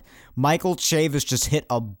God. Michael Chavis just hit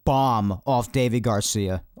a bomb off Deivi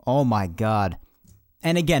Garcia. Oh, my God.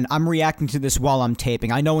 And again, I'm reacting to this while I'm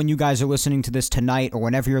taping. I know when you guys are listening to this tonight or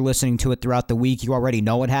whenever you're listening to it throughout the week, you already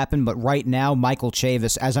know what happened. But right now, Michael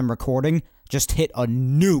Chavis, as I'm recording, just hit a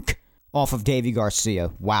nuke off of Deivi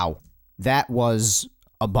Garcia. Wow. That was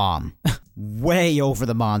a bomb. Way over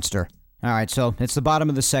the monster. All right, so it's the bottom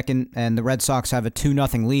of the second, and the Red Sox have a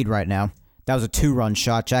 2-0 lead right now. That was a 2-run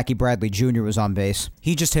shot. Jackie Bradley Jr. was on base.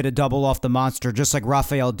 He just hit a double off the monster, just like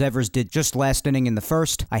Rafael Devers did just last inning in the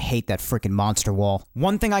first. I hate that freaking monster wall.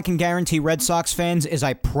 One thing I can guarantee Red Sox fans is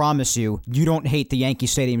I promise you, you don't hate the Yankee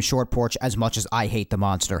Stadium short porch as much as I hate the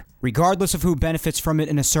monster. Regardless of who benefits from it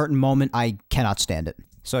in a certain moment, I cannot stand it.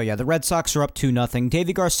 So yeah, the Red Sox are up 2-0.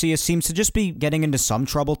 Davy Garcia seems to just be getting into some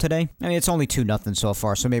trouble today. I mean, it's only 2-0 so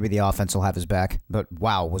far, so maybe the offense will have his back. But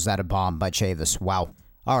wow, was that a bomb by Chavis. Wow.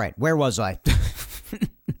 All right, where was I?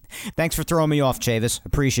 Thanks for throwing me off, Chavis.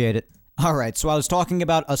 Appreciate it. All right, so I was talking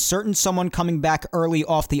about a certain someone coming back early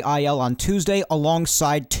off the IL on Tuesday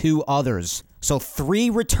alongside 2 others. So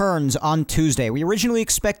 3 returns on Tuesday. We originally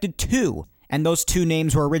expected 2. And those 2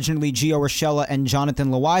 names were originally Gio Urshela and Jonathan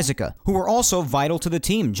Loaisiga, who were also vital to the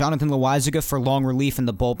team. Jonathan Loaisiga for long relief in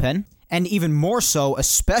the bullpen. And even more so,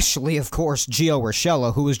 especially, of course, Gio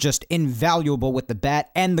Urshela, who was just invaluable with the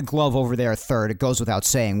bat and the glove over there at third. It goes without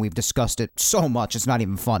saying. We've discussed it so much, it's not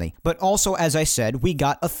even funny. But also, as I said, we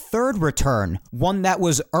got a 3rd return, one that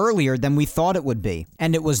was earlier than we thought it would be.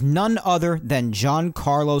 And it was none other than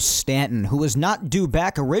Giancarlo Stanton, who was not due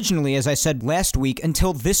back originally, as I said last week,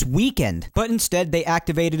 until this weekend. But instead, they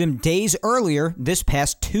activated him days earlier, this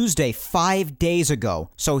past Tuesday, 5 days ago.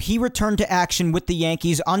 So he returned to action with the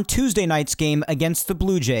Yankees on Tuesday night's game against the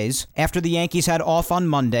Blue Jays after the Yankees had off on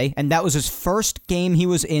Monday, and that was his first game he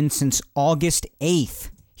was in since August 8th.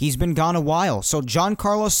 He's been gone a while, so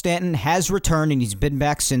Giancarlo Stanton has returned, and he's been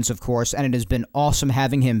back since, of course, and it has been awesome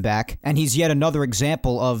having him back. And he's yet another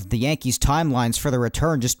example of the Yankees' timelines for the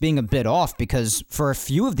return just being a bit off, because for a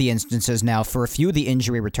few of the instances now, for a few of the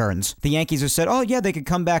injury returns, the Yankees have said, oh yeah, they could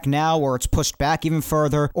come back now, or it's pushed back even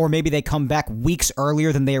further, or maybe they come back weeks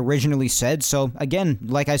earlier than they originally said. So again,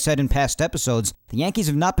 like I said in past episodes, the Yankees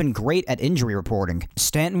have not been great at injury reporting.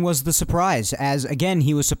 Stanton was the surprise, as again,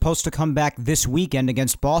 he was supposed to come back this weekend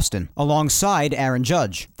against Boston, alongside Aaron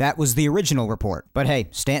Judge. That was the original report. But hey,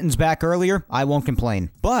 Stanton's back earlier, I won't complain.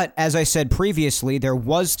 But, as I said previously, there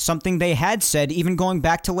was something they had said, even going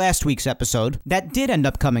back to last week's episode, that did end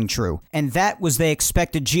up coming true. And that was they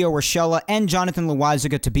expected Gio Urshela and Jonathan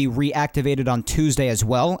Loaisiga to be reactivated on Tuesday as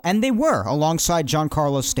well, and they were, alongside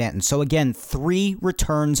Giancarlo Stanton. So again, 3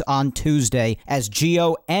 returns on Tuesday, as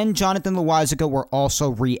Gio and Jonathan Loaisiga were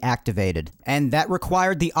also reactivated. And that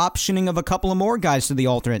required the optioning of a couple of more guys to the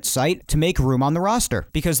alternate site to make room on the roster,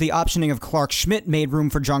 because the optioning of Clark Schmidt made room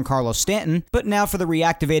for Giancarlo Stanton, but now for the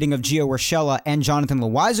reactivating of Gio Urshela and Jonathan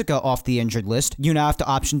Loaisiga off the injured list, you now have to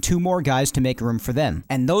option 2 more guys to make room for them.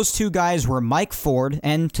 And those 2 guys were Mike Ford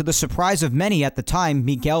and, to the surprise of many at the time,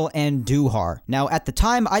 Miguel Andujar. Now, at the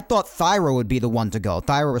time, I thought Thairo would be the one to go,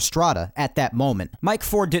 Thairo Estrada, at that moment. Mike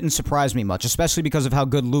Ford didn't surprise me much, especially because of how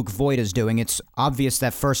good Luke Voit is doing. It's obvious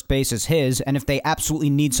that first base is his, and if they absolutely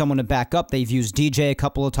need someone to back up, they've used DJ a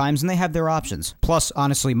couple of times, and they have their options. Plus,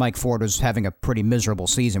 honestly, Mike Ford was having a pretty miserable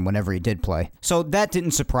season whenever he did play. So that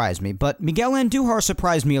didn't surprise me, but Miguel Andujar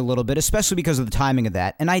surprised me a little bit, especially because of the timing of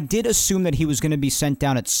that, and I did assume that he was going to be sent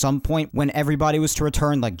down at some point when everybody was to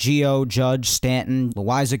return, like Gio, Judge, Stanton,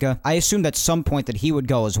 Loaisiga. I assumed at some point that he would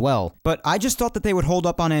go as well, but I just thought that they would hold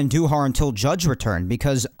up on Andujar until Judge returned,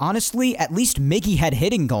 because honestly, at least Miggy had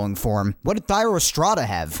hitting going for him. What did Thairo Estrada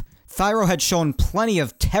have? Thairo had shown plenty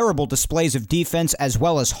of terrible displays of defense as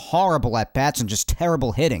well as horrible at-bats and just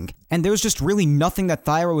terrible hitting. And there was just really nothing that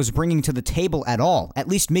Thairo was bringing to the table at all. At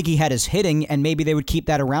least Miggy had his hitting, and maybe they would keep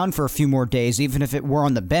that around for a few more days, even if it were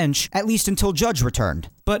on the bench, at least until Judge returned.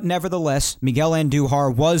 But nevertheless, Miguel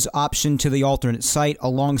Andujar was optioned to the alternate site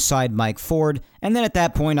alongside Mike Ford, and then at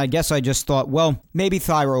that point, I guess I just thought, well, maybe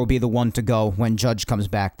Thairo will be the one to go when Judge comes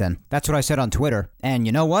back then. That's what I said on Twitter. And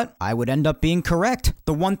you know what? I would end up being correct.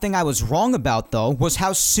 The one thing I was wrong about, though, was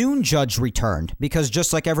how soon Judge returned, because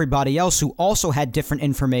just like everybody else who also had different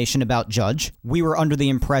information about Judge, we were under the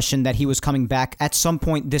impression that he was coming back at some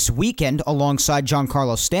point this weekend alongside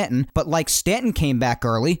Giancarlo Stanton, but like Stanton came back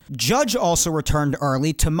early, Judge also returned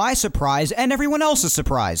early, to my surprise and everyone else's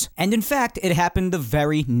surprise. And in fact, it happened the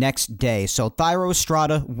very next day, so Thairo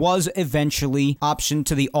Estrada was eventually optioned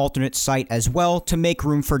to the alternate site as well to make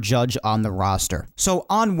room for Judge on the roster. So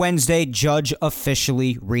on Wednesday, Judge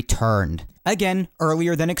officially returned. Again,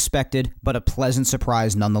 earlier than expected, but a pleasant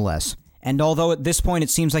surprise nonetheless. And although at this point it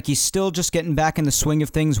seems like he's still just getting back in the swing of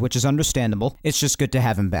things, which is understandable, it's just good to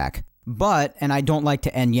have him back. But, and I don't like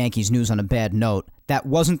to end Yankees news on a bad note, that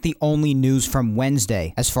wasn't the only news from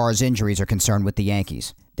Wednesday as far as injuries are concerned with the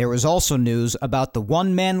Yankees. There was also news about the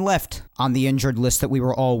one man left on the injured list that we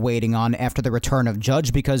were all waiting on after the return of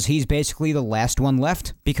Judge, because he's basically the last one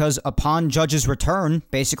left. Because upon Judge's return,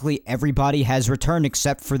 basically everybody has returned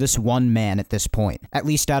except for this one man at this point. At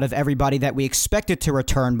least out of everybody that we expected to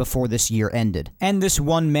return before this year ended. And this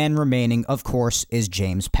one man remaining, of course, is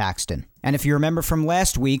James Paxton. And if you remember from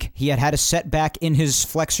last week, he had a setback in his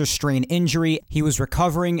flexor strain injury. He was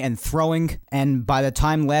recovering and throwing, and by the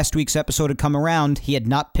time last week's episode had come around, he had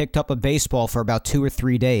not picked up a baseball for about 2 or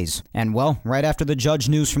 3 days. And well, right after the Judge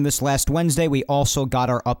news from this last Wednesday, we also got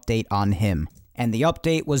our update on him. And the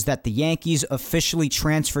update was that the Yankees officially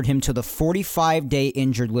transferred him to the 45-day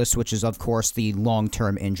injured list, which is, of course, the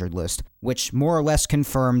long-term injured list, which more or less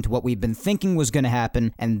confirmed what we've been thinking was going to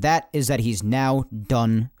happen, and that is that he's now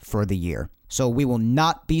done for the year. So we will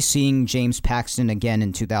not be seeing James Paxton again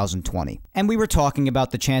in 2020. And we were talking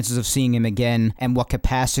about the chances of seeing him again and what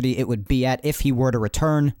capacity it would be at if he were to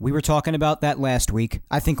return. We were talking about that last week.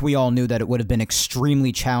 I think we all knew that it would have been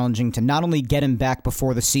extremely challenging to not only get him back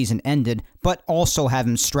before the season ended, but also have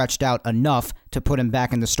him stretched out enough to put him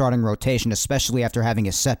back in the starting rotation, especially after having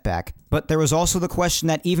a setback. But there was also the question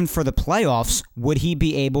that even for the playoffs, would he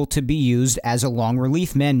be able to be used as a long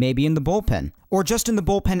relief man, maybe in the bullpen? Or just in the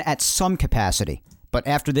bullpen at some capacity? But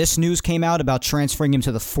after this news came out about transferring him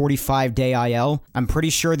to the 45-day IL, I'm pretty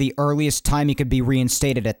sure the earliest time he could be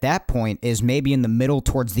reinstated at that point is maybe in the middle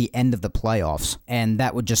towards the end of the playoffs. And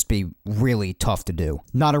that would just be really tough to do.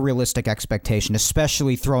 Not a realistic expectation,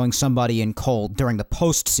 especially throwing somebody in cold during the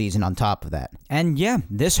postseason on top of that. And yeah,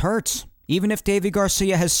 this hurts. Even if Deivi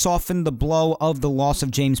Garcia has softened the blow of the loss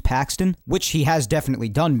of James Paxton, which he has definitely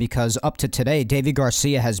done because up to today, Deivi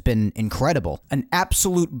Garcia has been incredible. An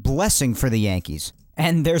absolute blessing for the Yankees.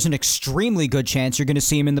 And there's an extremely good chance you're going to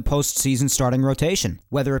see him in the postseason starting rotation.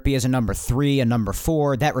 Whether it be as a number 3, a number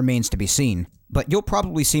 4, that remains to be seen. But you'll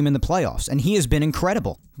probably see him in the playoffs, and he has been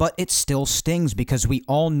incredible. But it still stings because we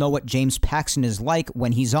all know what James Paxton is like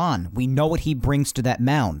when he's on. We know what he brings to that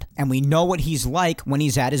mound. And we know what he's like when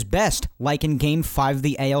he's at his best, like in Game 5 of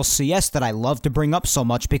the ALCS that I love to bring up so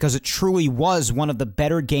much because it truly was one of the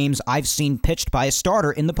better games I've seen pitched by a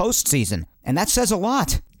starter in the postseason. And that says a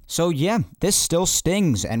lot. So yeah, this still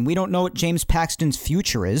stings, and we don't know what James Paxton's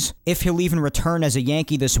future is, if he'll even return as a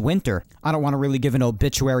Yankee this winter. I don't want to really give an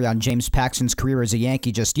obituary on James Paxton's career as a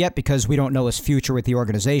Yankee just yet because we don't know his future with the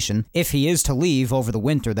organization. If he is to leave over the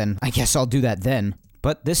winter, then I guess I'll do that then.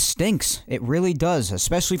 But this stinks. It really does,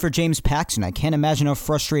 especially for James Paxton. I can't imagine how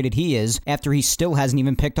frustrated he is after he still hasn't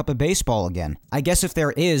even picked up a baseball again. I guess if there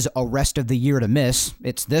is a rest of the year to miss,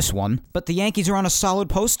 it's this one. But the Yankees are on a solid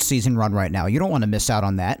postseason run right now. You don't want to miss out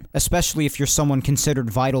on that, especially if you're someone considered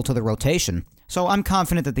vital to the rotation. So I'm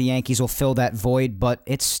confident that the Yankees will fill that void, but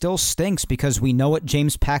it still stinks because we know what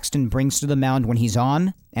James Paxton brings to the mound when he's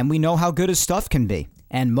on, and we know how good his stuff can be.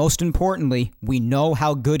 And most importantly, we know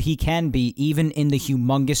how good he can be even in the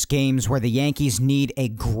humongous games where the Yankees need a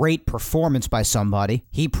great performance by somebody.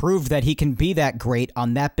 He proved that he can be that great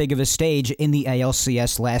on that big of a stage in the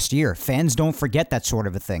ALCS last year. Fans don't forget that sort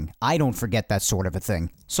of a thing. I don't forget that sort of a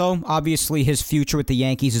thing. So, obviously, his future with the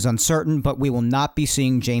Yankees is uncertain, but we will not be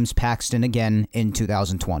seeing James Paxton again in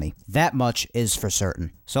 2020. That much is for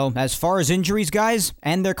certain. So, as far as injuries, guys,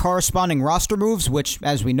 and their corresponding roster moves, which,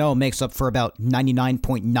 as we know, makes up for about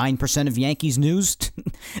 99.9% of Yankees news,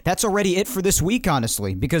 that's already it for this week,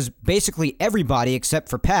 honestly, because basically everybody except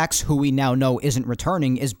for Pax, who we now know isn't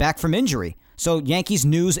returning, is back from injury. So Yankees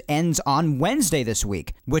news ends on Wednesday this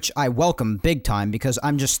week, which I welcome big time because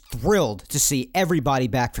I'm just thrilled to see everybody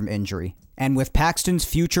back from injury. And with Paxton's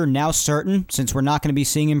future now certain, since we're not going to be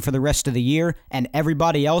seeing him for the rest of the year, and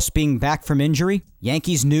everybody else being back from injury,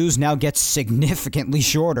 Yankees news now gets significantly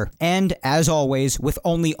shorter. And, as always, with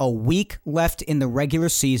only a week left in the regular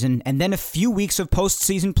season, and then a few weeks of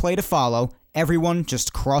postseason play to follow, everyone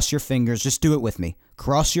just cross your fingers, just do it with me.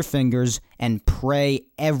 Cross your fingers and pray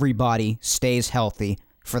everybody stays healthy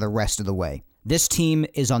for the rest of the way. This team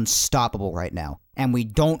is unstoppable right now, and we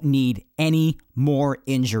don't need any more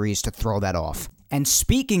injuries to throw that off. And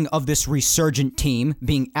speaking of this resurgent team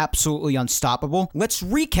being absolutely unstoppable, let's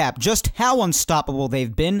recap just how unstoppable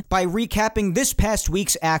they've been by recapping this past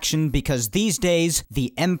week's action because these days,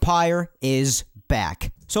 the Empire is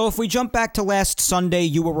back. So if we jump back to last Sunday,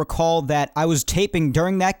 you will recall that I was taping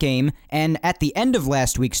during that game, and at the end of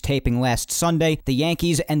last week's taping last Sunday, the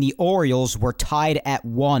Yankees and the Orioles were tied at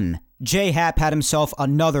 1. J-Happ had himself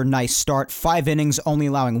another nice start, 5 innings, only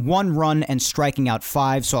allowing 1 run and striking out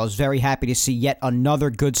 5, so I was very happy to see yet another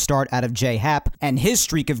good start out of J-Happ, and his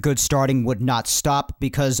streak of good starting would not stop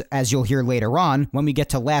because, as you'll hear later on, when we get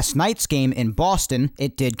to last night's game in Boston,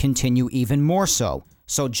 it did continue even more so.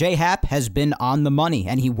 So J-Happ has been on the money,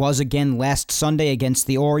 and he was again last Sunday against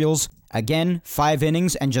the Orioles. Again, 5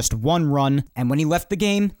 innings and just 1 run, and when he left the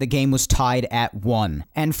game was tied at 1.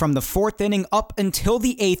 And from the 4th inning up until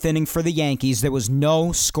the 8th inning for the Yankees, there was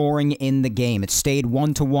no scoring in the game. It stayed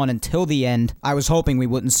 1-1 until the end. I was hoping we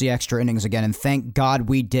wouldn't see extra innings again, and thank God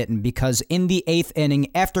we didn't, because in the 8th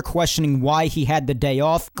inning, after questioning why he had the day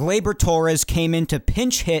off, Gleyber Torres came in to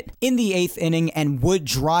pinch hit in the 8th inning and would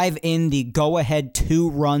drive in the go-ahead 2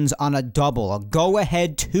 runs on a double. A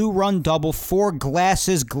go-ahead 2-run double for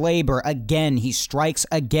Glasses Gleyber. Again, he strikes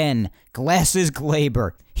again. Glasses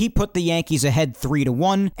Gleyber. He put the Yankees ahead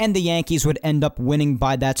 3-1, and the Yankees would end up winning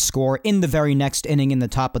by that score in the very next inning in the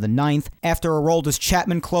top of the 9th, after Aroldis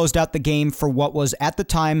Chapman closed out the game for what was at the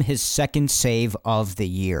time his 2nd save of the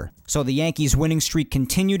year. So the Yankees' winning streak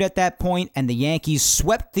continued at that point, and the Yankees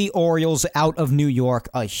swept the Orioles out of New York.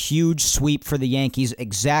 A huge sweep for the Yankees,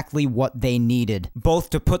 exactly what they needed, both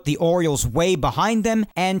to put the Orioles way behind them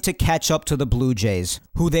and to catch up to the Blue Jays,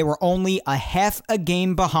 who they were only a half a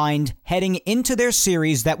game behind heading into their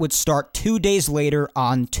series that would start 2 days later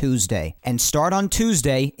on Tuesday. And start on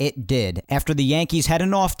Tuesday it did, after the Yankees had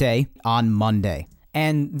an off day on Monday.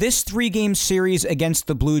 And this 3-game series against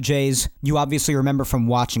the Blue Jays, you obviously remember from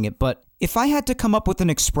watching it, but if I had to come up with an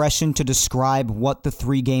expression to describe what the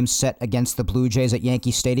 3-game set against the Blue Jays at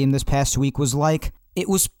Yankee Stadium this past week was like, it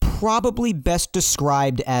was probably best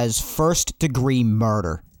described as first-degree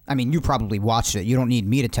murder. I mean, you probably watched it, you don't need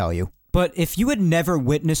me to tell you. But if you had never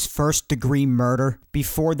witnessed first-degree murder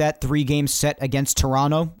before that 3-game set against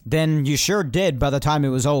Toronto, then you sure did by the time it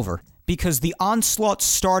was over. Because the onslaught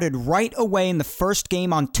started right away in the first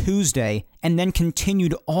game on Tuesday and then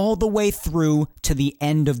continued all the way through to the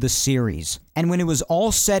end of the series. And when it was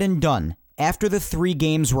all said and done, after the 3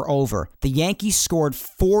 games were over, the Yankees scored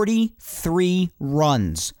 43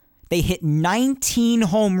 runs. They hit 19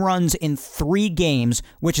 home runs in 3 games,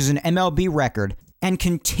 which is an MLB record, and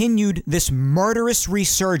continued this murderous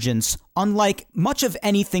resurgence unlike much of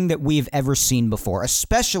anything that we've ever seen before,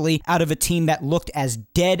 especially out of a team that looked as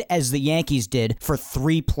dead as the Yankees did for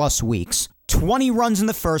 3+ weeks. 20 runs in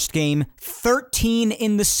the first game, 13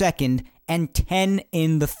 in the second, and 10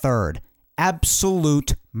 in the third.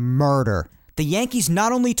 Absolute murder. The Yankees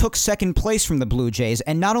not only took second place from the Blue Jays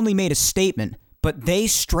and not only made a statement, but they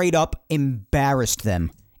straight up embarrassed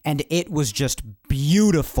them. And it was just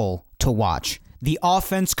beautiful to watch. The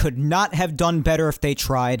offense could not have done better if they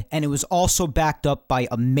tried, and it was also backed up by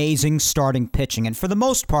amazing starting pitching, and for the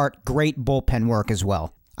most part, great bullpen work as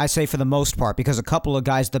well. I say for the most part because a couple of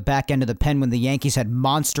guys at the back end of the pen when the Yankees had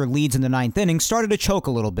monster leads in the 9th inning started to choke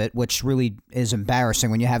a little bit, which really is embarrassing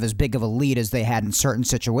when you have as big of a lead as they had in certain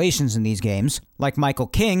situations in these games. Like Michael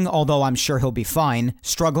King, although I'm sure he'll be fine,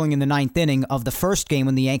 struggling in the 9th inning of the first game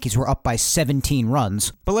when the Yankees were up by 17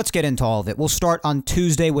 runs. But let's get into all of it. We'll start on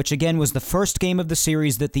Tuesday, which again was the first game of the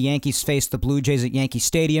series that the Yankees faced the Blue Jays at Yankee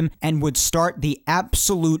Stadium and would start the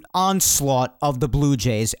absolute onslaught of the Blue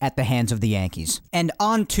Jays at the hands of the Yankees. And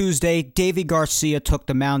on Tuesday, Deivi Garcia took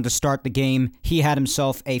the mound to start the game. He had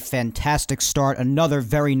himself a fantastic start, another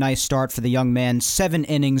very nice start for the young man. 7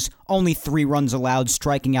 innings, only 3 runs allowed,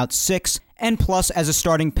 striking out 6. And plus, as a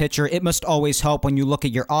starting pitcher, it must always help when you look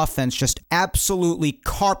at your offense just absolutely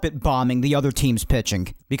carpet bombing the other team's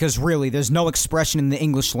pitching. Because really, there's no expression in the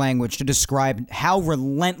English language to describe how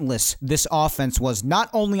relentless this offense was, not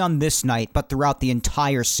only on this night, but throughout the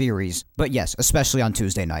entire series. But yes, especially on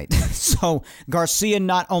Tuesday night. So, Garcia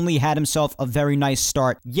not only had himself a very nice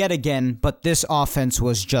start yet again, but this offense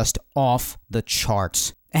was just off the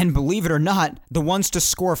charts. And believe it or not, the ones to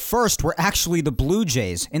score first were actually the Blue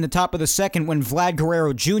Jays. In the top of the second, when Vlad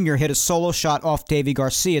Guerrero Jr. hit a solo shot off Deivi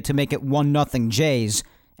Garcia to make it 1-0 Jays.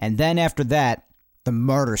 And then after that, the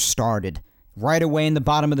murder started. Right away in the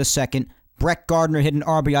bottom of the second, Brett Gardner hit an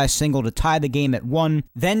RBI single to tie the game at 1.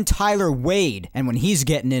 Then Tyler Wade, and when he's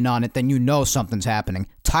getting in on it, then you know something's happening.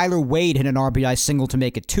 Tyler Wade hit an RBI single to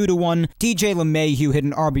make it 2-1. DJ LeMahieu hit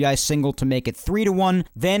an RBI single to make it 3-1.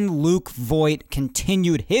 Then Luke Voit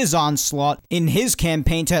continued his onslaught in his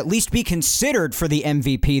campaign to at least be considered for the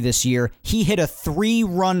MVP this year. He hit a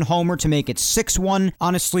 3-run homer to make it 6-1.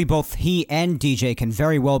 Honestly, both he and DJ can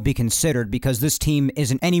very well be considered because this team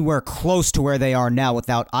isn't anywhere close to where they are now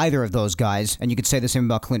without either of those guys, and you could say the same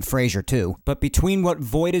about Clint Frazier too. But between what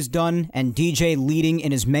Voit has done and DJ leading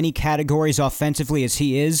in as many categories offensively as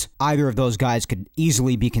he is, either of those guys could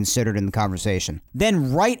easily be considered in the conversation.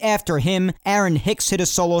 Then right after him, Aaron Hicks hit a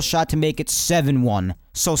solo shot to make it 7-1.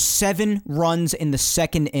 So 7 runs in the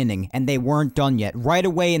second inning, and they weren't done yet. Right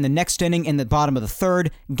away in the next inning, in the bottom of the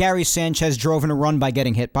third, Gary Sanchez drove in a run by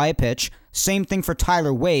getting hit by a pitch. Same thing for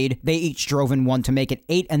Tyler Wade. They each drove in one to make it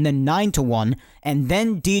 8 and then 9-1. And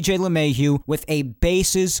then DJ LeMahieu with a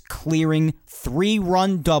bases-clearing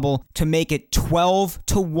 3-run double to make it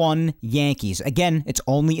 12-1 Yankees. Again, it's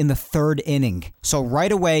only in the third inning. So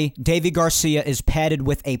right away, Deivi Garcia is padded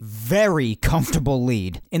with a very comfortable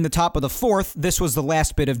lead. In the top of the fourth, this was the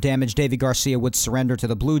last bit of damage Deivi Garcia would surrender to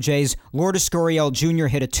the Blue Jays. Lourdes Gurriel Jr.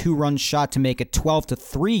 hit a 2-run shot to make it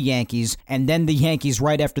 12-3 Yankees. And then the Yankees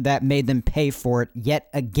right after that made them pay for it yet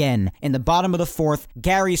again. In the bottom of the fourth,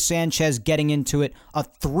 Gary Sanchez getting into it, a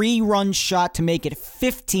 3-run shot to make it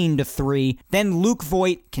 15-3. Then Luke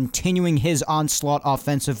Voit continuing his onslaught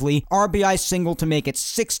offensively, RBI single to make it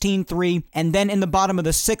 16-3. And then in the bottom of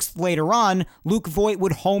the sixth later on, Luke Voit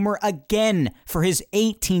would homer again for his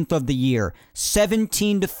 18th of the year,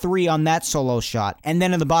 17-3 on that solo shot. And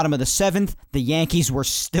then in the bottom of the seventh, the Yankees were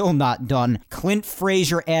still not done. Clint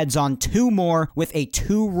Frazier adds on 2 more with a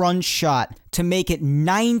 2-run shot to make it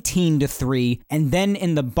 19-3, and then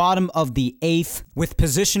in the bottom of the eighth, with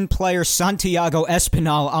position player Santiago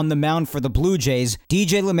Espinal on the mound for the Blue Jays,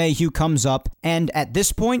 DJ LeMahieu comes up, and at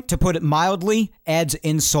this point, to put it mildly, adds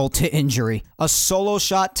insult to injury. A solo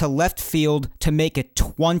shot to left field to make it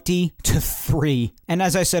 20-3. And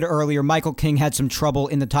as I said earlier, Michael King had some trouble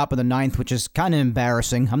in the top of the ninth, which is kind of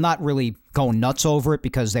embarrassing. I'm not really going nuts over it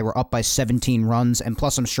because they were up by 17 runs, and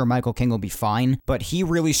plus I'm sure Michael King will be fine. But he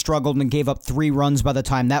really struggled and gave up 3 runs by the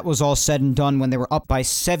time that was all said and done when they were up by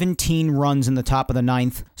 17 runs in the top of the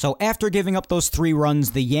ninth. So after giving up those 3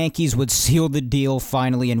 runs, the Yankees would seal the deal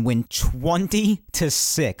finally and win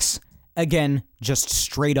 20-6. Again, just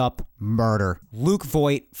straight up murder. Luke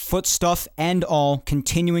Voit, foot stuff and all,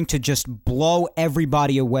 continuing to just blow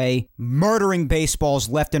everybody away, murdering baseballs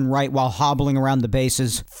left and right while hobbling around the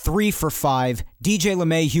bases. 3 for 5. DJ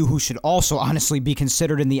LeMahieu, who should also honestly be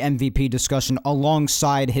considered in the MVP discussion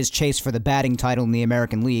alongside his chase for the batting title in the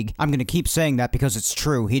American League. I'm going to keep saying that because it's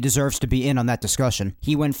true. He deserves to be in on that discussion.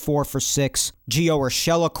 He went 4 for 6. Gio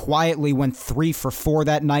Urshela quietly went 3 for 4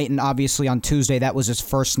 that night, and obviously on Tuesday that was his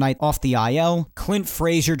first night off the IL. Clint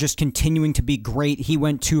Frazier just continuing to be great. He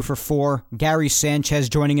went 2 for 4. Gary Sanchez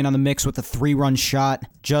joining in on the mix with a 3-run shot.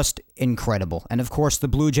 Just incredible. And of course, the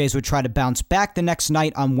Blue Jays would try to bounce back the next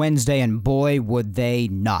night on Wednesday, and boy, would they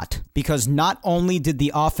not. Because not only did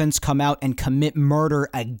the offense come out and commit murder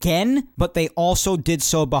again, but they also did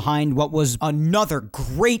so behind what was another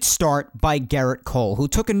great start by Gerrit Cole, who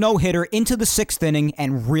took a no-hitter into the 6th inning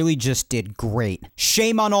and really just did great.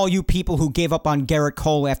 Shame on all you people who gave up on Gerrit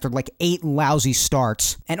Cole after like 8 lousy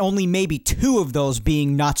starts, and only maybe 2 of those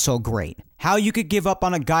being not so great. How you could give up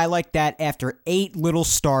on a guy like that after 8 little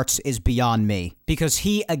starts is beyond me. Because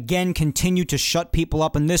he again continued to shut people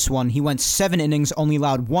up in this one. He went 7 innings, only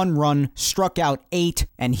allowed 1 run, struck out 8,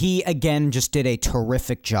 and he again just did a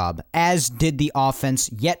terrific job. As did the offense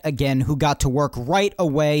yet again, who got to work right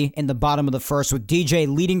away in the bottom of the first, with DJ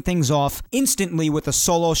leading things off instantly with a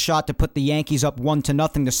solo shot to put the Yankees up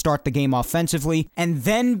 1-0 to start the game offensively. And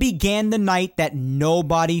then began the night that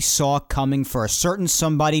nobody saw coming for a certain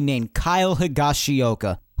somebody named Kyle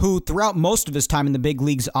Higashioka, who throughout most of his time in the big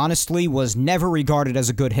leagues honestly was never regarded as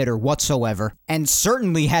a good hitter whatsoever, and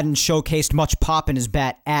certainly hadn't showcased much pop in his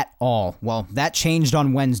bat at all. Well, that changed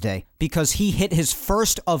on Wednesday, because he hit his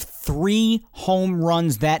first of 3 home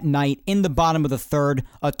runs that night in the bottom of the third,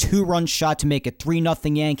 a 2-run shot to make it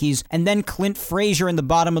 3-0 Yankees, and then Clint Frazier in the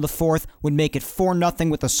bottom of the fourth would make it 4-0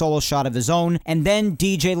 with a solo shot of his own, and then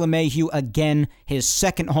DJ LeMahieu again, his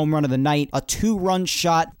second home run of the night, a 2-run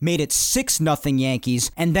shot, made it 6-0 Yankees,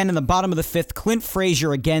 and then in the bottom of the fifth, Clint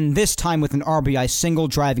Frazier again, this time with an RBI single,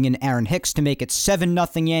 driving in Aaron Hicks to make it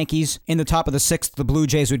 7-0 Yankees. In the top of the sixth, the Blue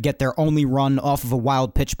Jays would get their only run off of a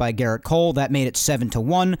wild pitch by Gerrit Cole. That made it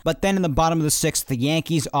 7-1. But then in the bottom of the sixth, the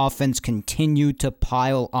Yankees offense continued to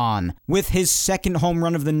pile on. With his second home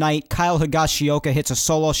run of the night, Kyle Higashioka hits a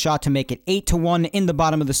solo shot to make it 8-1 in the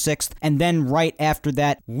bottom of the sixth. And then right after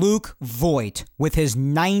that, Luke Voit with his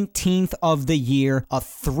 19th of the year, a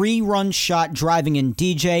 3-run shot driving in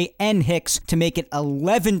DJ and Hicks to make it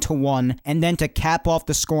 11-1, and then to cap off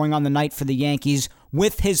the scoring on the night for the Yankees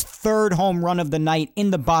with his third home run of the night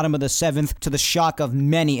in the bottom of the seventh, to the shock of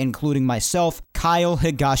many, including myself, Kyle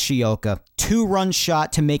Higashioka. 2-run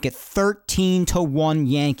shot to make it 13-1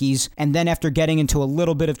 Yankees, and then after getting into a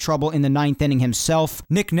little bit of trouble in the ninth inning himself,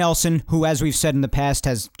 Nick Nelson, who as we've said in the past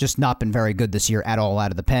has just not been very good this year at all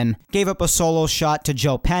out of the pen, gave up a solo shot to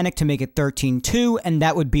Joe Panik to make it 13-2, and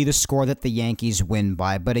that would be the score that the Yankees win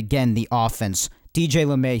by. But again, the offense DJ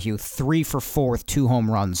LeMahieu, 3 for 4 with 2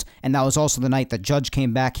 home runs. And that was also the night that Judge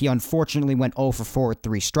came back. He unfortunately went 0 for 4 with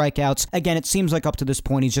 3 strikeouts. Again, it seems like up to this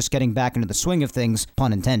point he's just getting back into the swing of things,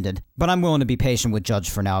 pun intended. But I'm willing to be patient with Judge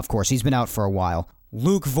for now, of course. He's been out for a while.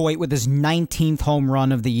 Luke Voit with his 19th home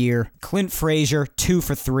run of the year. Clint Frazier, 2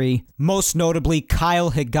 for 3. Most notably,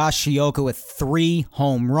 Kyle Higashioka with 3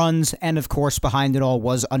 home runs. And of course, behind it all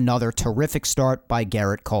was another terrific start by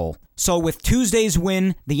Garrett Cole. So with Tuesday's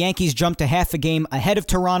win, the Yankees jumped to half a game ahead of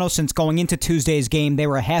Toronto. Since going into Tuesday's game, they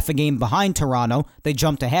were a half a game behind Toronto. They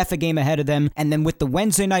jumped a half a game ahead of them. And then with the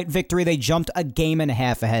Wednesday night victory, they jumped a game and a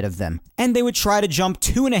half ahead of them. And they would try to jump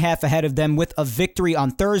 2.5 ahead of them with a victory on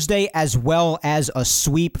Thursday, as well as a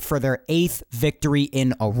sweep for their 8th victory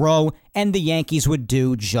in a row. And the Yankees would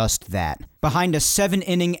do just that. Behind a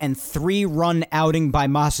 7-inning and 3-run outing by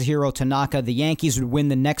Masahiro Tanaka, the Yankees would win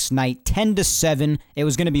the next night 10-7. It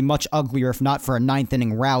was going to be much uglier if not for a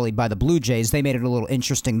 9th-inning rally by the Blue Jays. They made it a little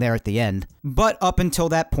interesting there at the end. But up until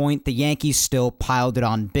that point, the Yankees still piled it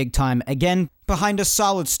on big time again. Behind a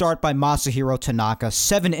solid start by Masahiro Tanaka,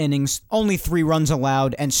 7 innings, only 3 runs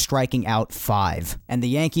allowed, and striking out 5. And the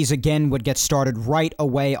Yankees again would get started right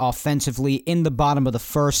away offensively in the bottom of the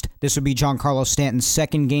first. This would be Giancarlo Stanton's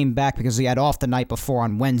second game back because he had off the night before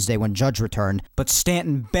on Wednesday when Judge returned. But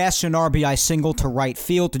Stanton bashed an RBI single to right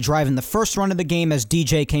field to drive in the first run of the game as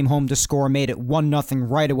DJ came home to score, made it 1-0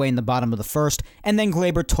 right away in the bottom of the first. And then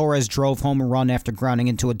Gleyber Torres drove home a run after grounding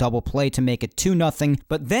into a double play to make it 2-0.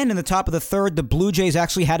 But then in the top of the third, the Blue Jays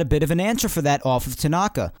actually had a bit of an answer for that off of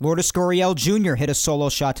Tanaka. Lourdes Gurriel Jr. hit a solo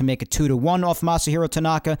shot to make it 2-1 off Masahiro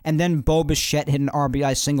Tanaka, and then Bo Bichette hit an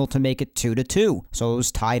RBI single to make it 2-2. So it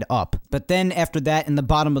was tied up. But then after that, in the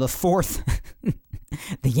bottom of the fourth,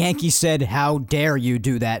 the Yankees said, "How dare you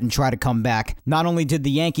do that," and try to come back. Not only did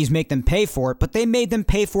the Yankees make them pay for it, but they made them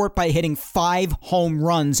pay for it by hitting 5 home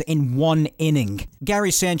runs in 1 inning.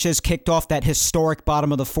 Gary Sanchez kicked off that historic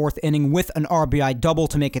bottom of the 4th inning with an RBI double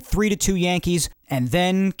to make it 3-2 Yankees, and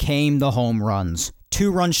then came the home runs.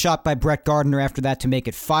 2-run shot by Brett Gardner after that to make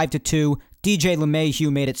it 5-2. DJ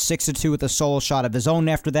LeMahieu made it 6-2 with a solo shot of his own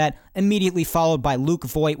after that, immediately followed by Luke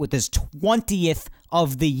Voit with his 20th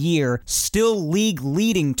of the year, still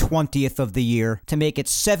league-leading 20th of the year, to make it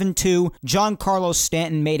 7-2. Giancarlo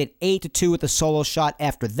Stanton made it 8-2 with a solo shot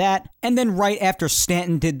after that. And then right after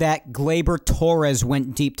Stanton did that, Gleyber Torres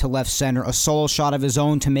went deep to left center, a solo shot of his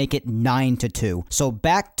own to make it 9-2. So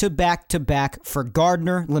back-to-back-to-back for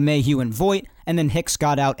Gardner, LeMahieu, and Voit. And then Hicks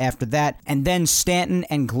got out after that. And then Stanton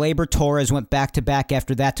and Gleyber Torres went back-to-back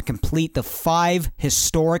after that to complete the 5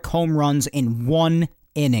 historic home runs in 1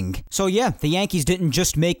 inning. So yeah, the Yankees didn't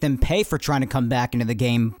just make them pay for trying to come back into the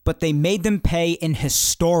game, but they made them pay in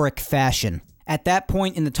historic fashion. At that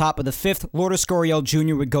point in the top of the 5th, Lourdes Gurriel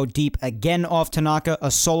Jr. would go deep again off Tanaka, a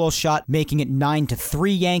solo shot, making it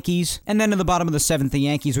 9-3 Yankees. And then in the bottom of the 7th, the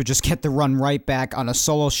Yankees would just get the run right back on a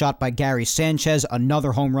solo shot by Gary Sanchez,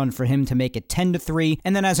 another home run for him to make it 10-3.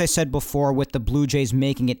 And then, as I said before, with the Blue Jays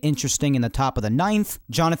making it interesting in the top of the 9th,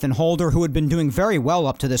 Jonathan Holder, who had been doing very well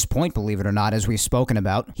up to this point, believe it or not, as we've spoken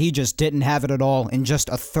about, he just didn't have it at all in just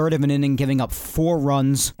a third of an inning, giving up 4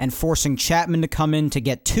 runs and forcing Chapman to come in to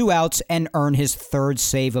get 2 outs and earn his 3rd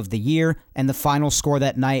save of the year, and the final score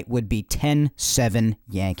that night would be 10-7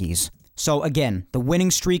 Yankees. So again, the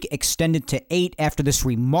winning streak extended to 8 after this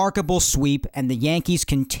remarkable sweep, and the Yankees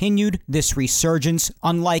continued this resurgence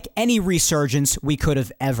unlike any resurgence we could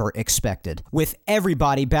have ever expected, with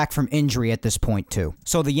everybody back from injury at this point too.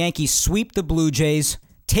 So the Yankees sweep the Blue Jays,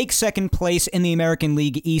 take 2nd place in the American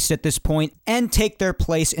League East at this point, and take their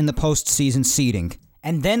place in the postseason seeding.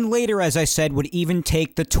 And then later, as I said, would even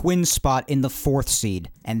take the Twins spot in the 4th seed.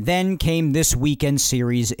 And then came this weekend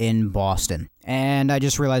series in Boston. And I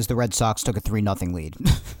just realized the Red Sox took a 3-0 lead.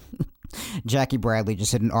 Jackie Bradley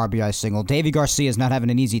just hit an RBI single. Davy Garcia's not having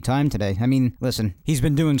an easy time today. I mean, listen, he's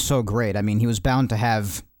been doing so great. I mean, he was bound to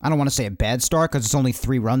have, I don't want to say a bad start because it's only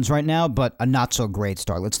 3 runs right now, but a not-so-great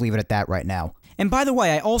start. Let's leave it at that right now. And by the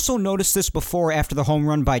way, I also noticed this before after the home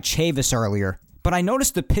run by Chavis earlier. But I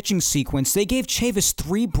noticed the pitching sequence, they gave Chavis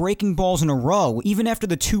 3 breaking balls in a row, even after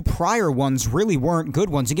the 2 prior ones really weren't good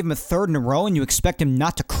ones. You give him a 3rd in a row and you expect him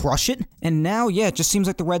not to crush it? And now, yeah, it just seems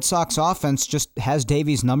like the Red Sox offense just has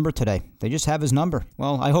Davy's number today. They just have his number.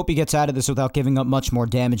 Well, I hope he gets out of this without giving up much more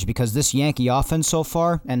damage because this Yankee offense so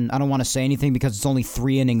far, and I don't want to say anything because it's only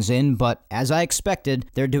 3 innings in, but as I expected,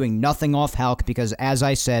 they're doing nothing off Houck because, as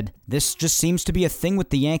I said, this just seems to be a thing with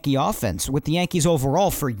the Yankee offense, with the Yankees overall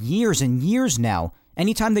for years and years now.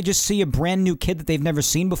 Anytime they just see a brand new kid that they've never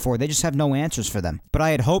seen before, they just have no answers for them. But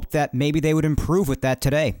I had hoped that maybe they would improve with that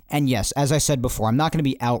today. And yes, as I said before, I'm not going to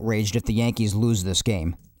be outraged if the Yankees lose this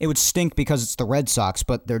game. It would stink because it's the Red Sox,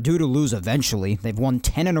 but they're due to lose eventually. They've won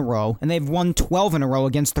 10 in a row, and they've won 12 in a row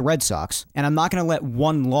against the Red Sox. And I'm not going to let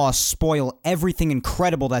one loss spoil everything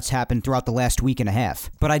incredible that's happened throughout the last week and a half.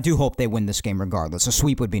 But I do hope they win this game regardless. A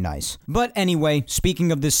sweep would be nice. But anyway,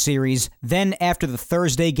 speaking of this series, then after the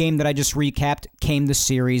Thursday game that I just recapped came the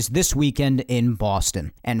series this weekend in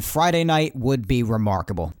Boston. And Friday night would be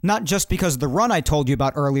remarkable. Not just because of the run I told you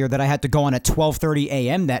about earlier that I had to go on at 12:30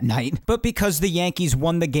 a.m. that night, but because the Yankees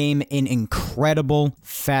won the game in incredible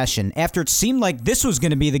fashion. After it seemed like this was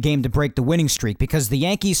going to be the game to break the winning streak, because the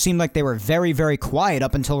Yankees seemed like they were very, very quiet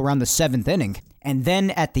up until around the 7th inning. And then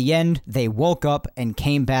at the end, they woke up and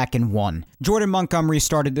came back and won. Jordan Montgomery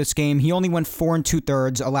started this game. He only went 4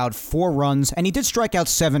 2/3, allowed 4 runs, and he did strike out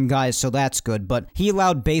 7 guys, so that's good. But he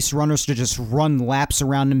allowed base runners to just run laps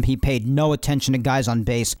around him. He paid no attention to guys on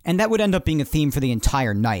base, and that would end up being a theme for the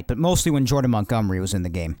entire night, but mostly when Jordan Montgomery was in the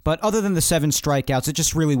game. But other than the 7 strikeouts, it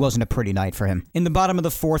just really wasn't a pretty night for him. In the bottom of the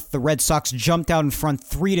 4th, the Red Sox jumped out in front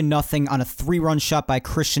 3-0 on a 3-run shot by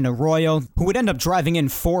Christian Arroyo, who would end up driving in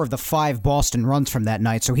 4 of the 5 Boston runs from that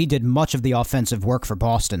night, so he did much of the offensive work for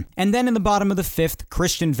Boston. And then in the bottom of the 5th,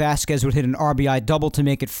 Christian Vasquez would hit an RBI double to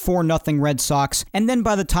make it 4-0 Red Sox, and then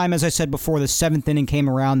by the time, as I said before, the 7th inning came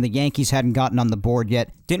around, the Yankees hadn't gotten on the board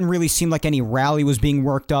yet. Didn't really seem like any rally was being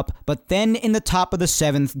worked up, but then in the top of the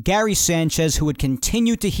 7th, Gary Sanchez, who would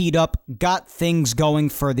continue to heat up, got things going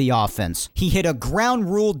for the offense. He hit a ground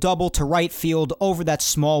rule double to right field over that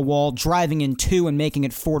small wall, driving in 2 and making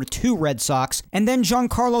it 4-2 Red Sox, and then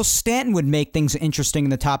Giancarlo Stanton would make things interesting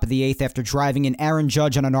in the top of the 8th after driving in Aaron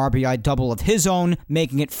Judge on an RBI double of his own,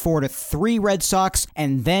 making it 4-3 Red Sox,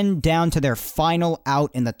 and then down to their final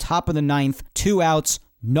out in the top of the 9th, 2 outs,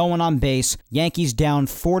 no one on base, Yankees down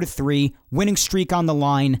 4-3, winning streak on the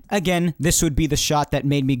line. Again, this would be the shot that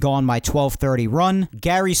made me go on my 12:30 run.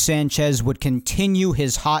 Gary Sanchez would continue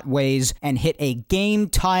his hot ways and hit a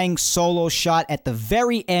game-tying solo shot at the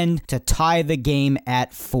very end to tie the game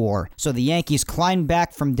at 4. So the Yankees climbed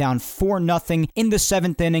back from down 4-0 in the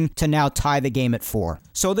 7th inning to now tie the game at 4.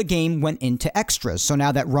 So the game went into extras, so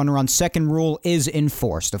now that runner on second rule is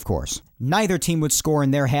enforced, of course. Neither team would score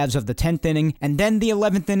in their halves of the 10th inning, and then the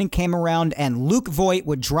 11th inning came around and Luke Voit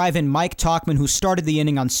would drive in Mike Tauchman, who started the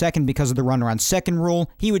inning on second because of the runner on second rule.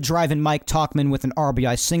 He would drive in Mike Tauchman with an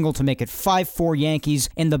RBI single to make it 5-4 Yankees.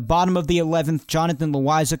 In the bottom of the 11th, Jonathan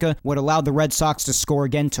Loáisiga would allow the Red Sox to score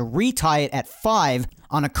again to retie it at 5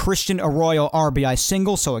 on a Christian Arroyo RBI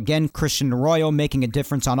single. So again, Christian Arroyo making a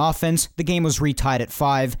difference on offense. The game was retied at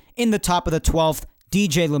 5. In the top of the 12th,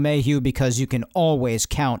 DJ LeMahieu, because you can always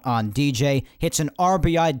count on DJ, hits an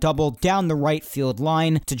RBI double down the right field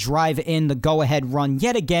line to drive in the go-ahead run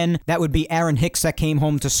yet again. That would be Aaron Hicks that came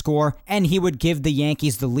home to score, and he would give the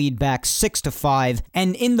Yankees the lead back 6-5.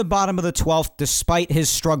 And in the bottom of the 12th, despite his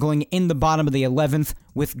struggling in the bottom of the 11th,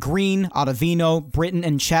 with Green, Ottavino, Britton,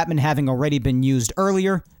 and Chapman having already been used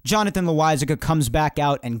earlier, Jonathan Loáisiga comes back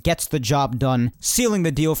out and gets the job done, sealing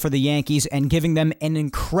the deal for the Yankees and giving them an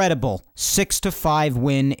incredible 6-5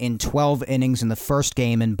 win in 12 innings in the first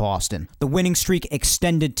game in Boston. The winning streak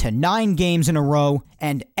extended to 9 games in a row,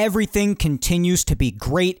 and everything continues to be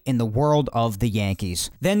great in the world of the Yankees.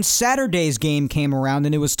 Then Saturday's game came around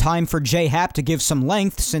and it was time for J Happ to give some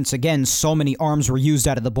length, since again so many arms were used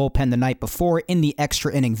out of the bullpen the night before in the extra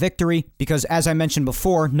inning victory, because as I mentioned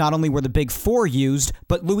before, not only were the big 4 used,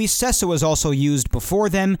 but Luis Cessa was also used before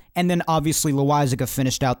them, and then obviously Loáisiga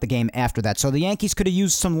finished out the game after that. So the Yankees could have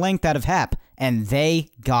used some length out of Happ, and they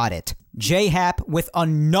got it. J Happ with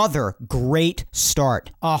another great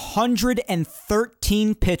start.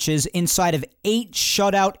 113 pitches inside of 8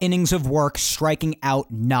 shutout innings of work, striking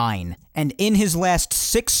out 9. And in his last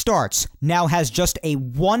 6 starts, now has just a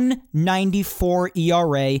 1.94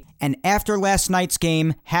 ERA, and after last night's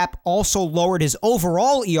game, Happ also lowered his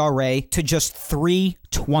overall ERA to just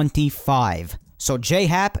 3.25. So J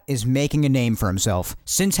Happ is making a name for himself.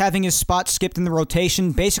 Since having his spot skipped in the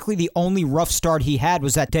rotation, basically the only rough start he had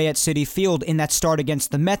was that day at Citi Field in that start against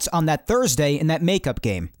the Mets on that Thursday in that makeup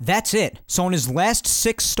game. That's it. So in his last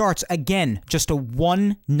 6 starts, again, just a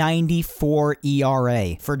 1.94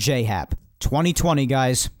 ERA for J Happ. 2020,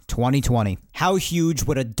 guys. 2020. How huge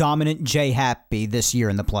would a dominant J Happ be this year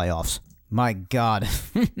in the playoffs? My God.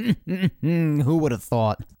 Who would have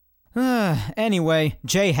thought? Anyway,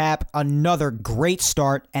 J Happ, another great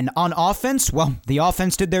start, and on offense, well, the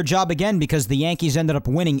offense did their job again because the Yankees ended up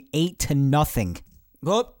winning 8-0.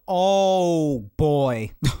 Oh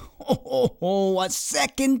boy. A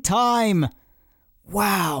second time.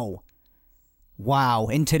 Wow.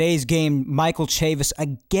 In today's game, Michael Chavis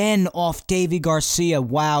again off Deivi Garcia.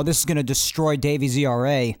 Wow, this is going to destroy Davey's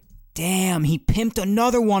ERA. Damn, he pimped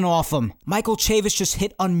another one off him. Michael Chavis just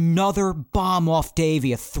hit another bomb off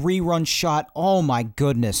Davey, a 3-run shot. Oh my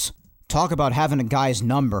goodness. Talk about having a guy's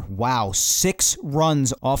number. Wow, 6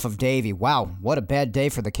 runs off of Davey. Wow, what a bad day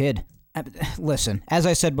for the kid. Listen, as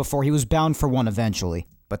I said before, he was bound for one eventually.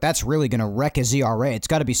 But that's really going to wreck his ERA. It's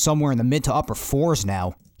got to be somewhere in the mid to upper 4s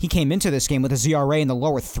now. He came into this game with his ERA in the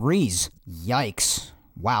lower 3s. Yikes.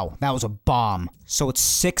 Wow, that was a bomb. So it's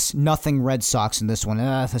 6-0 Red Sox in this one.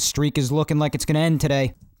 The streak is looking like it's going to end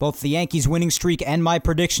today. Both the Yankees winning streak and my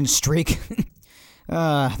prediction streak.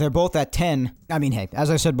 They're both at 10. I mean, hey, as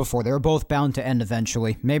I said before, they're both bound to end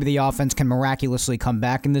eventually. Maybe the offense can miraculously come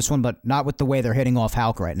back in this one, but not with the way they're hitting off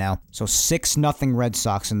Houck right now. So 6-0 Red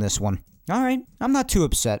Sox in this one. All right, I'm not too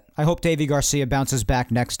upset. I hope Davey Garcia bounces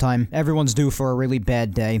back next time. Everyone's due for a really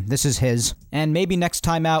bad day. This is his. And maybe next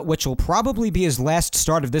time out, which will probably be his last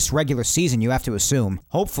start of this regular season, you have to assume.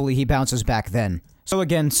 Hopefully he bounces back then. So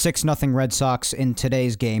again, 6-0 Red Sox in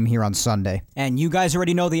today's game here on Sunday. And you guys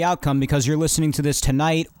already know the outcome because you're listening to this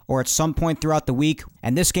tonight or at some point throughout the week,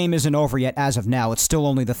 and this game isn't over yet as of now. It's still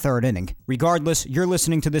only the 3rd inning. Regardless, you're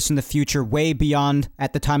listening to this in the future way beyond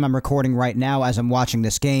at the time I'm recording right now as I'm watching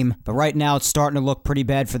this game. But right now, it's starting to look pretty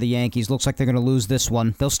bad for the Yankees. Looks like they're going to lose this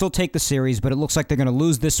one. They'll still take the series, but it looks like they're going to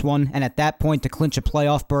lose this one, and at that point, to clinch a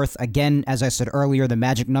playoff berth, again, as I said earlier, the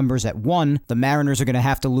magic number's at 1. The Mariners are going to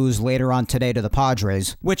have to lose later on today to the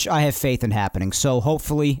Padres, which I have faith in happening. So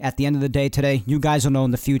hopefully, at the end of the day today, you guys will know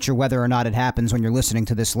in the future whether or not it happens when you're listening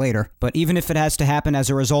to this later. But even if it has to happen as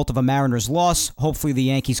a result of a Mariners loss, hopefully the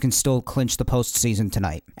Yankees can still clinch the postseason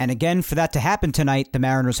tonight. And again, for that to happen tonight, the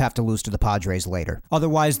Mariners have to lose to the Padres later.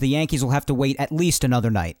 Otherwise, the Yankees will have to wait at least another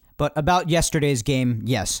night. But about yesterday's game,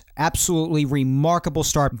 yes, absolutely remarkable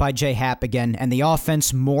start by J Happ again, and the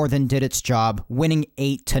offense more than did its job, winning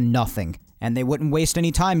 8-0. And they wouldn't waste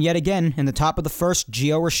any time yet again. In the top of the first,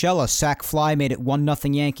 Gio Urshela, sac fly, made it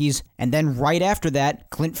 1-0 Yankees. And then right after that,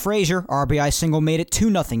 Clint Frazier, RBI single, made it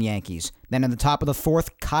 2-0 Yankees. Then in the top of the 4th,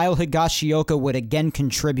 Kyle Higashioka would again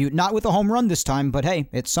contribute, not with a home run this time, but hey,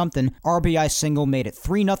 it's something. RBI single made it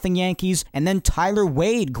 3-0 Yankees, and then Tyler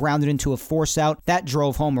Wade grounded into a force out. That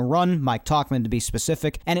drove home a run, Mike Tauchman to be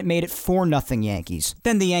specific, and it made it 4-0 Yankees.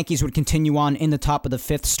 Then the Yankees would continue on in the top of the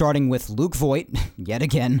 5th, starting with Luke Voit, yet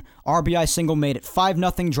again. RBI single made it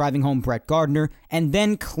 5-0, driving home Brett Gardner, and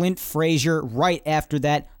then Clint Frazier right after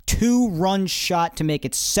that. 2-run shot to make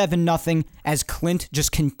it 7-0 as Clint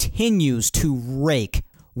just continues to rake.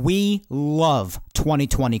 We love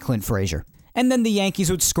 2020 Clint Frazier. And then the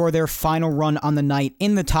Yankees would score their final run on the night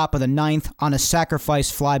in the top of the 9th on a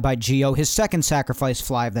sacrifice fly by Gio, his second sacrifice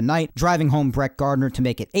fly of the night, driving home Brett Gardner to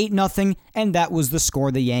make it 8-0, and that was the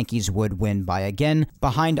score the Yankees would win by again,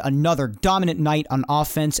 behind another dominant night on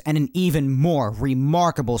offense and an even more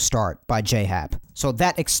remarkable start by J Happ. So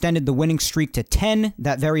that extended the winning streak to 10,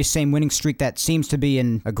 that very same winning streak that seems to be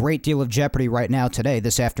in a great deal of jeopardy right now today,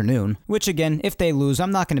 this afternoon. Which again, if they lose,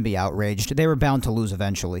 I'm not going to be outraged. They were bound to lose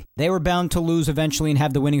eventually. They were bound to lose eventually and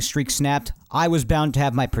have the winning streak snapped. I was bound to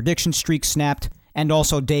have my prediction streak snapped. And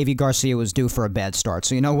also, Davey Garcia was due for a bad start.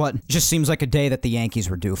 So you know what? Just seems like a day that the Yankees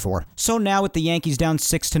were due for. So now with the Yankees down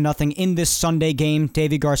 6-0 in this Sunday game,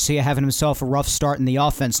 Davey Garcia having himself a rough start in the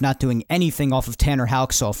offense, not doing anything off of Tanner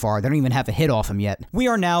Houck so far. They don't even have a hit off him yet. We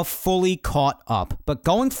are now fully caught up. But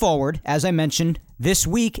going forward, as I mentioned, this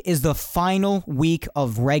week is the final week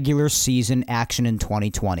of regular season action in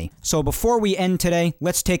 2020. So before we end today,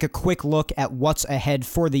 let's take a quick look at what's ahead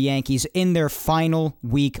for the Yankees in their final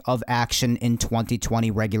week of action in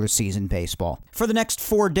 2020 regular season baseball. For the next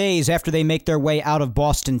 4 days after they make their way out of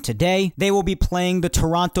Boston today, they will be playing the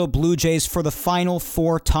Toronto Blue Jays for the final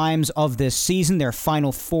 4 times of this season, their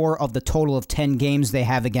final 4 of the total of 10 games they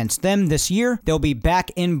have against them this year. They'll be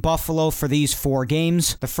back in Buffalo for these 4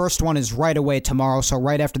 games. The first one is right away tomorrow. So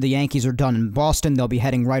right after the Yankees are done in Boston, they'll be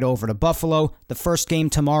heading right over to Buffalo. The first game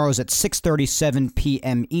tomorrow is at 6:37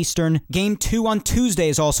 p.m. Eastern. Game 2 on Tuesday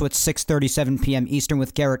is also at 6:37 p.m. Eastern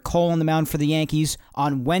with Garrett Cole on the mound for the Yankees.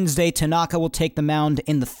 On Wednesday, Tanaka will take the mound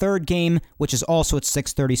in the third game, which is also at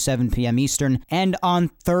 6:37 p.m. Eastern. And on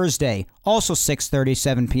Thursday, also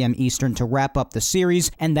 6:37 p.m. Eastern to wrap up the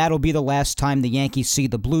series, and that'll be the last time the Yankees see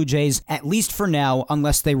the Blue Jays, at least for now,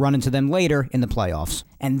 unless they run into them later in the playoffs.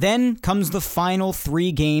 And then comes the final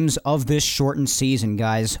 3 games of this shortened season,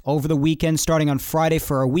 guys. Over the weekend, starting on Friday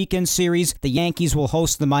for a weekend series, the Yankees will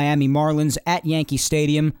host the Miami Marlins at Yankee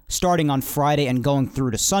Stadium, starting on Friday and going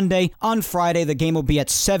through to Sunday. On Friday, the game will be at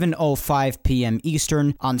 7:05 p.m.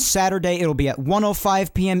 Eastern. On Saturday, it'll be at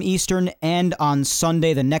 1:05 p.m. Eastern. And on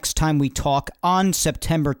Sunday, the next time we talk, on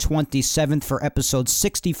September 27th for episode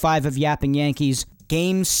 65 of Yapping Yankees,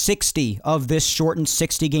 Game 60 of this shortened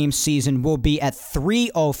 60-game season will be at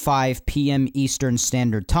 3:05 p.m. Eastern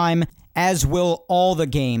Standard Time, as will all the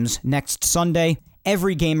games next Sunday.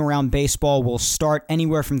 Every game around baseball will start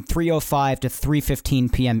anywhere from 3:05 to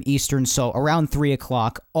 3:15 p.m. Eastern, so around 3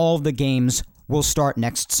 o'clock, all the games will start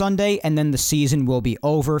next Sunday, and then the season will be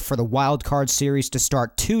over for the Wild Card Series to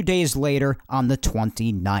start 2 days later on the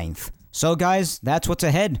 29th. So guys, that's what's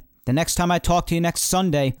ahead. The next time I talk to you next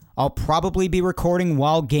Sunday, I'll probably be recording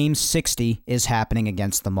while Game 60 is happening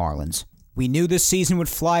against the Marlins. We knew this season would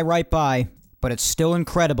fly right by, but it's still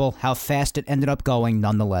incredible how fast it ended up going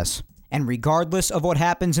nonetheless. And regardless of what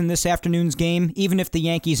happens in this afternoon's game, even if the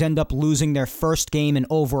Yankees end up losing their first game in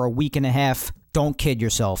over a week and a half, don't kid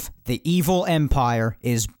yourself. The evil empire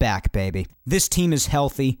is back, baby. This team is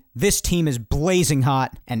healthy, this team is blazing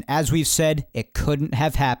hot, and as we've said, it couldn't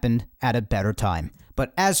have happened at a better time.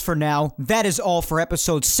 But as for now, that is all for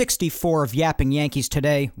episode 64 of Yapping Yankees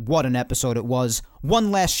today. What an episode it was.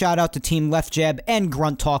 One last shout out to Team Left Jab and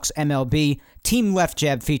Grunt Talks MLB. Team Left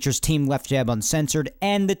Jab features Team Left Jab Uncensored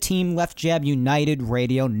and the Team Left Jab United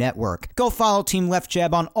Radio Network. Go follow Team Left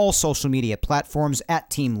Jab on all social media platforms at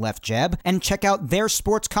Team Left Jab and check out their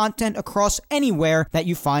sports content across anywhere that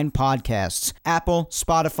you find podcasts. Apple,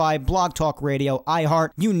 Spotify, Blog Talk Radio,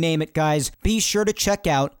 iHeart, you name it, guys. Be sure to check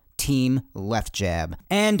out Team Left Jab.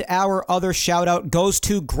 And our other shout out goes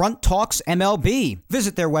to Grunt Talks MLB.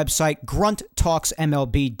 Visit their website,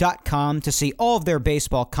 grunttalksmlb.com, to see all of their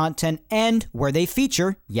baseball content and where they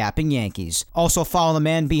feature Yapping Yankees. Also follow the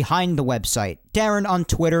man behind the website, Darren, on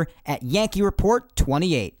Twitter at Yankee Report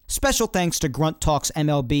 28. Special thanks to Grunt Talks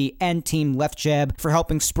MLB and Team Left Jab for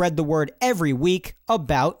helping spread the word every week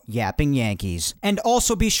about Yapping Yankees. And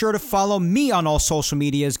also be sure to follow me on all social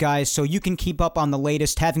medias, guys, so you can keep up on the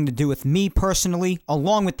latest having to do with me personally,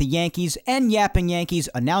 along with the Yankees and Yapping Yankees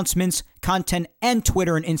announcements, content, and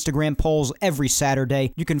Twitter and Instagram polls every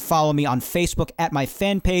Saturday. You can follow me on Facebook at my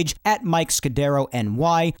fan page at Mike Scudero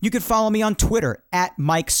NY. You can follow me on Twitter at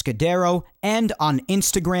Mike Scudero and on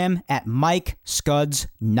Instagram at Mike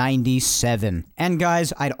Scuds97. And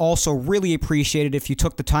guys, I'd also really appreciate it if you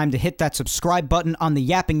took the time to hit that subscribe button on the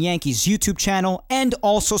Yapping Yankees YouTube channel, and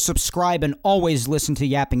also subscribe and always listen to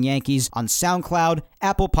Yapping Yankees on SoundCloud,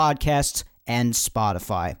 Apple Podcasts, and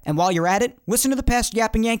Spotify. And while you're at it, listen to the past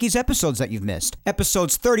Yapping Yankees episodes that you've missed.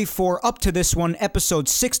 Episodes 34 up to this one, episode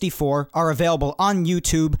 64, are available on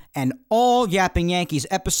YouTube, and all Yapping Yankees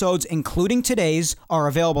episodes, including today's, are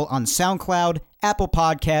available on SoundCloud, Apple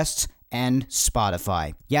Podcasts, and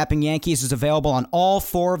Spotify. Yapping Yankees is available on all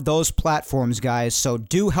 4 of those platforms, guys, so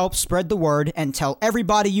do help spread the word and tell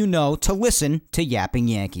everybody you know to listen to Yapping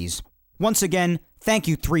Yankees. Once again, thank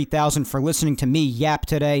you 3,000 for listening to me yap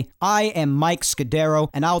today. I am Mike Scudero,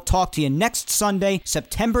 and I'll talk to you next Sunday,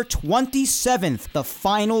 September 27th, the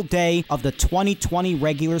final day of the 2020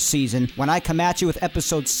 regular season, when I come at you with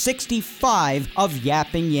episode 65 of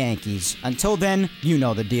Yapping Yankees. Until then, you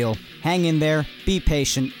know the deal. Hang in there, be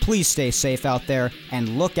patient, please stay safe out there,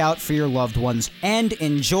 and look out for your loved ones, and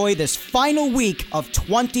enjoy this final week of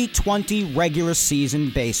 2020 regular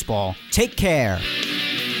season baseball. Take care.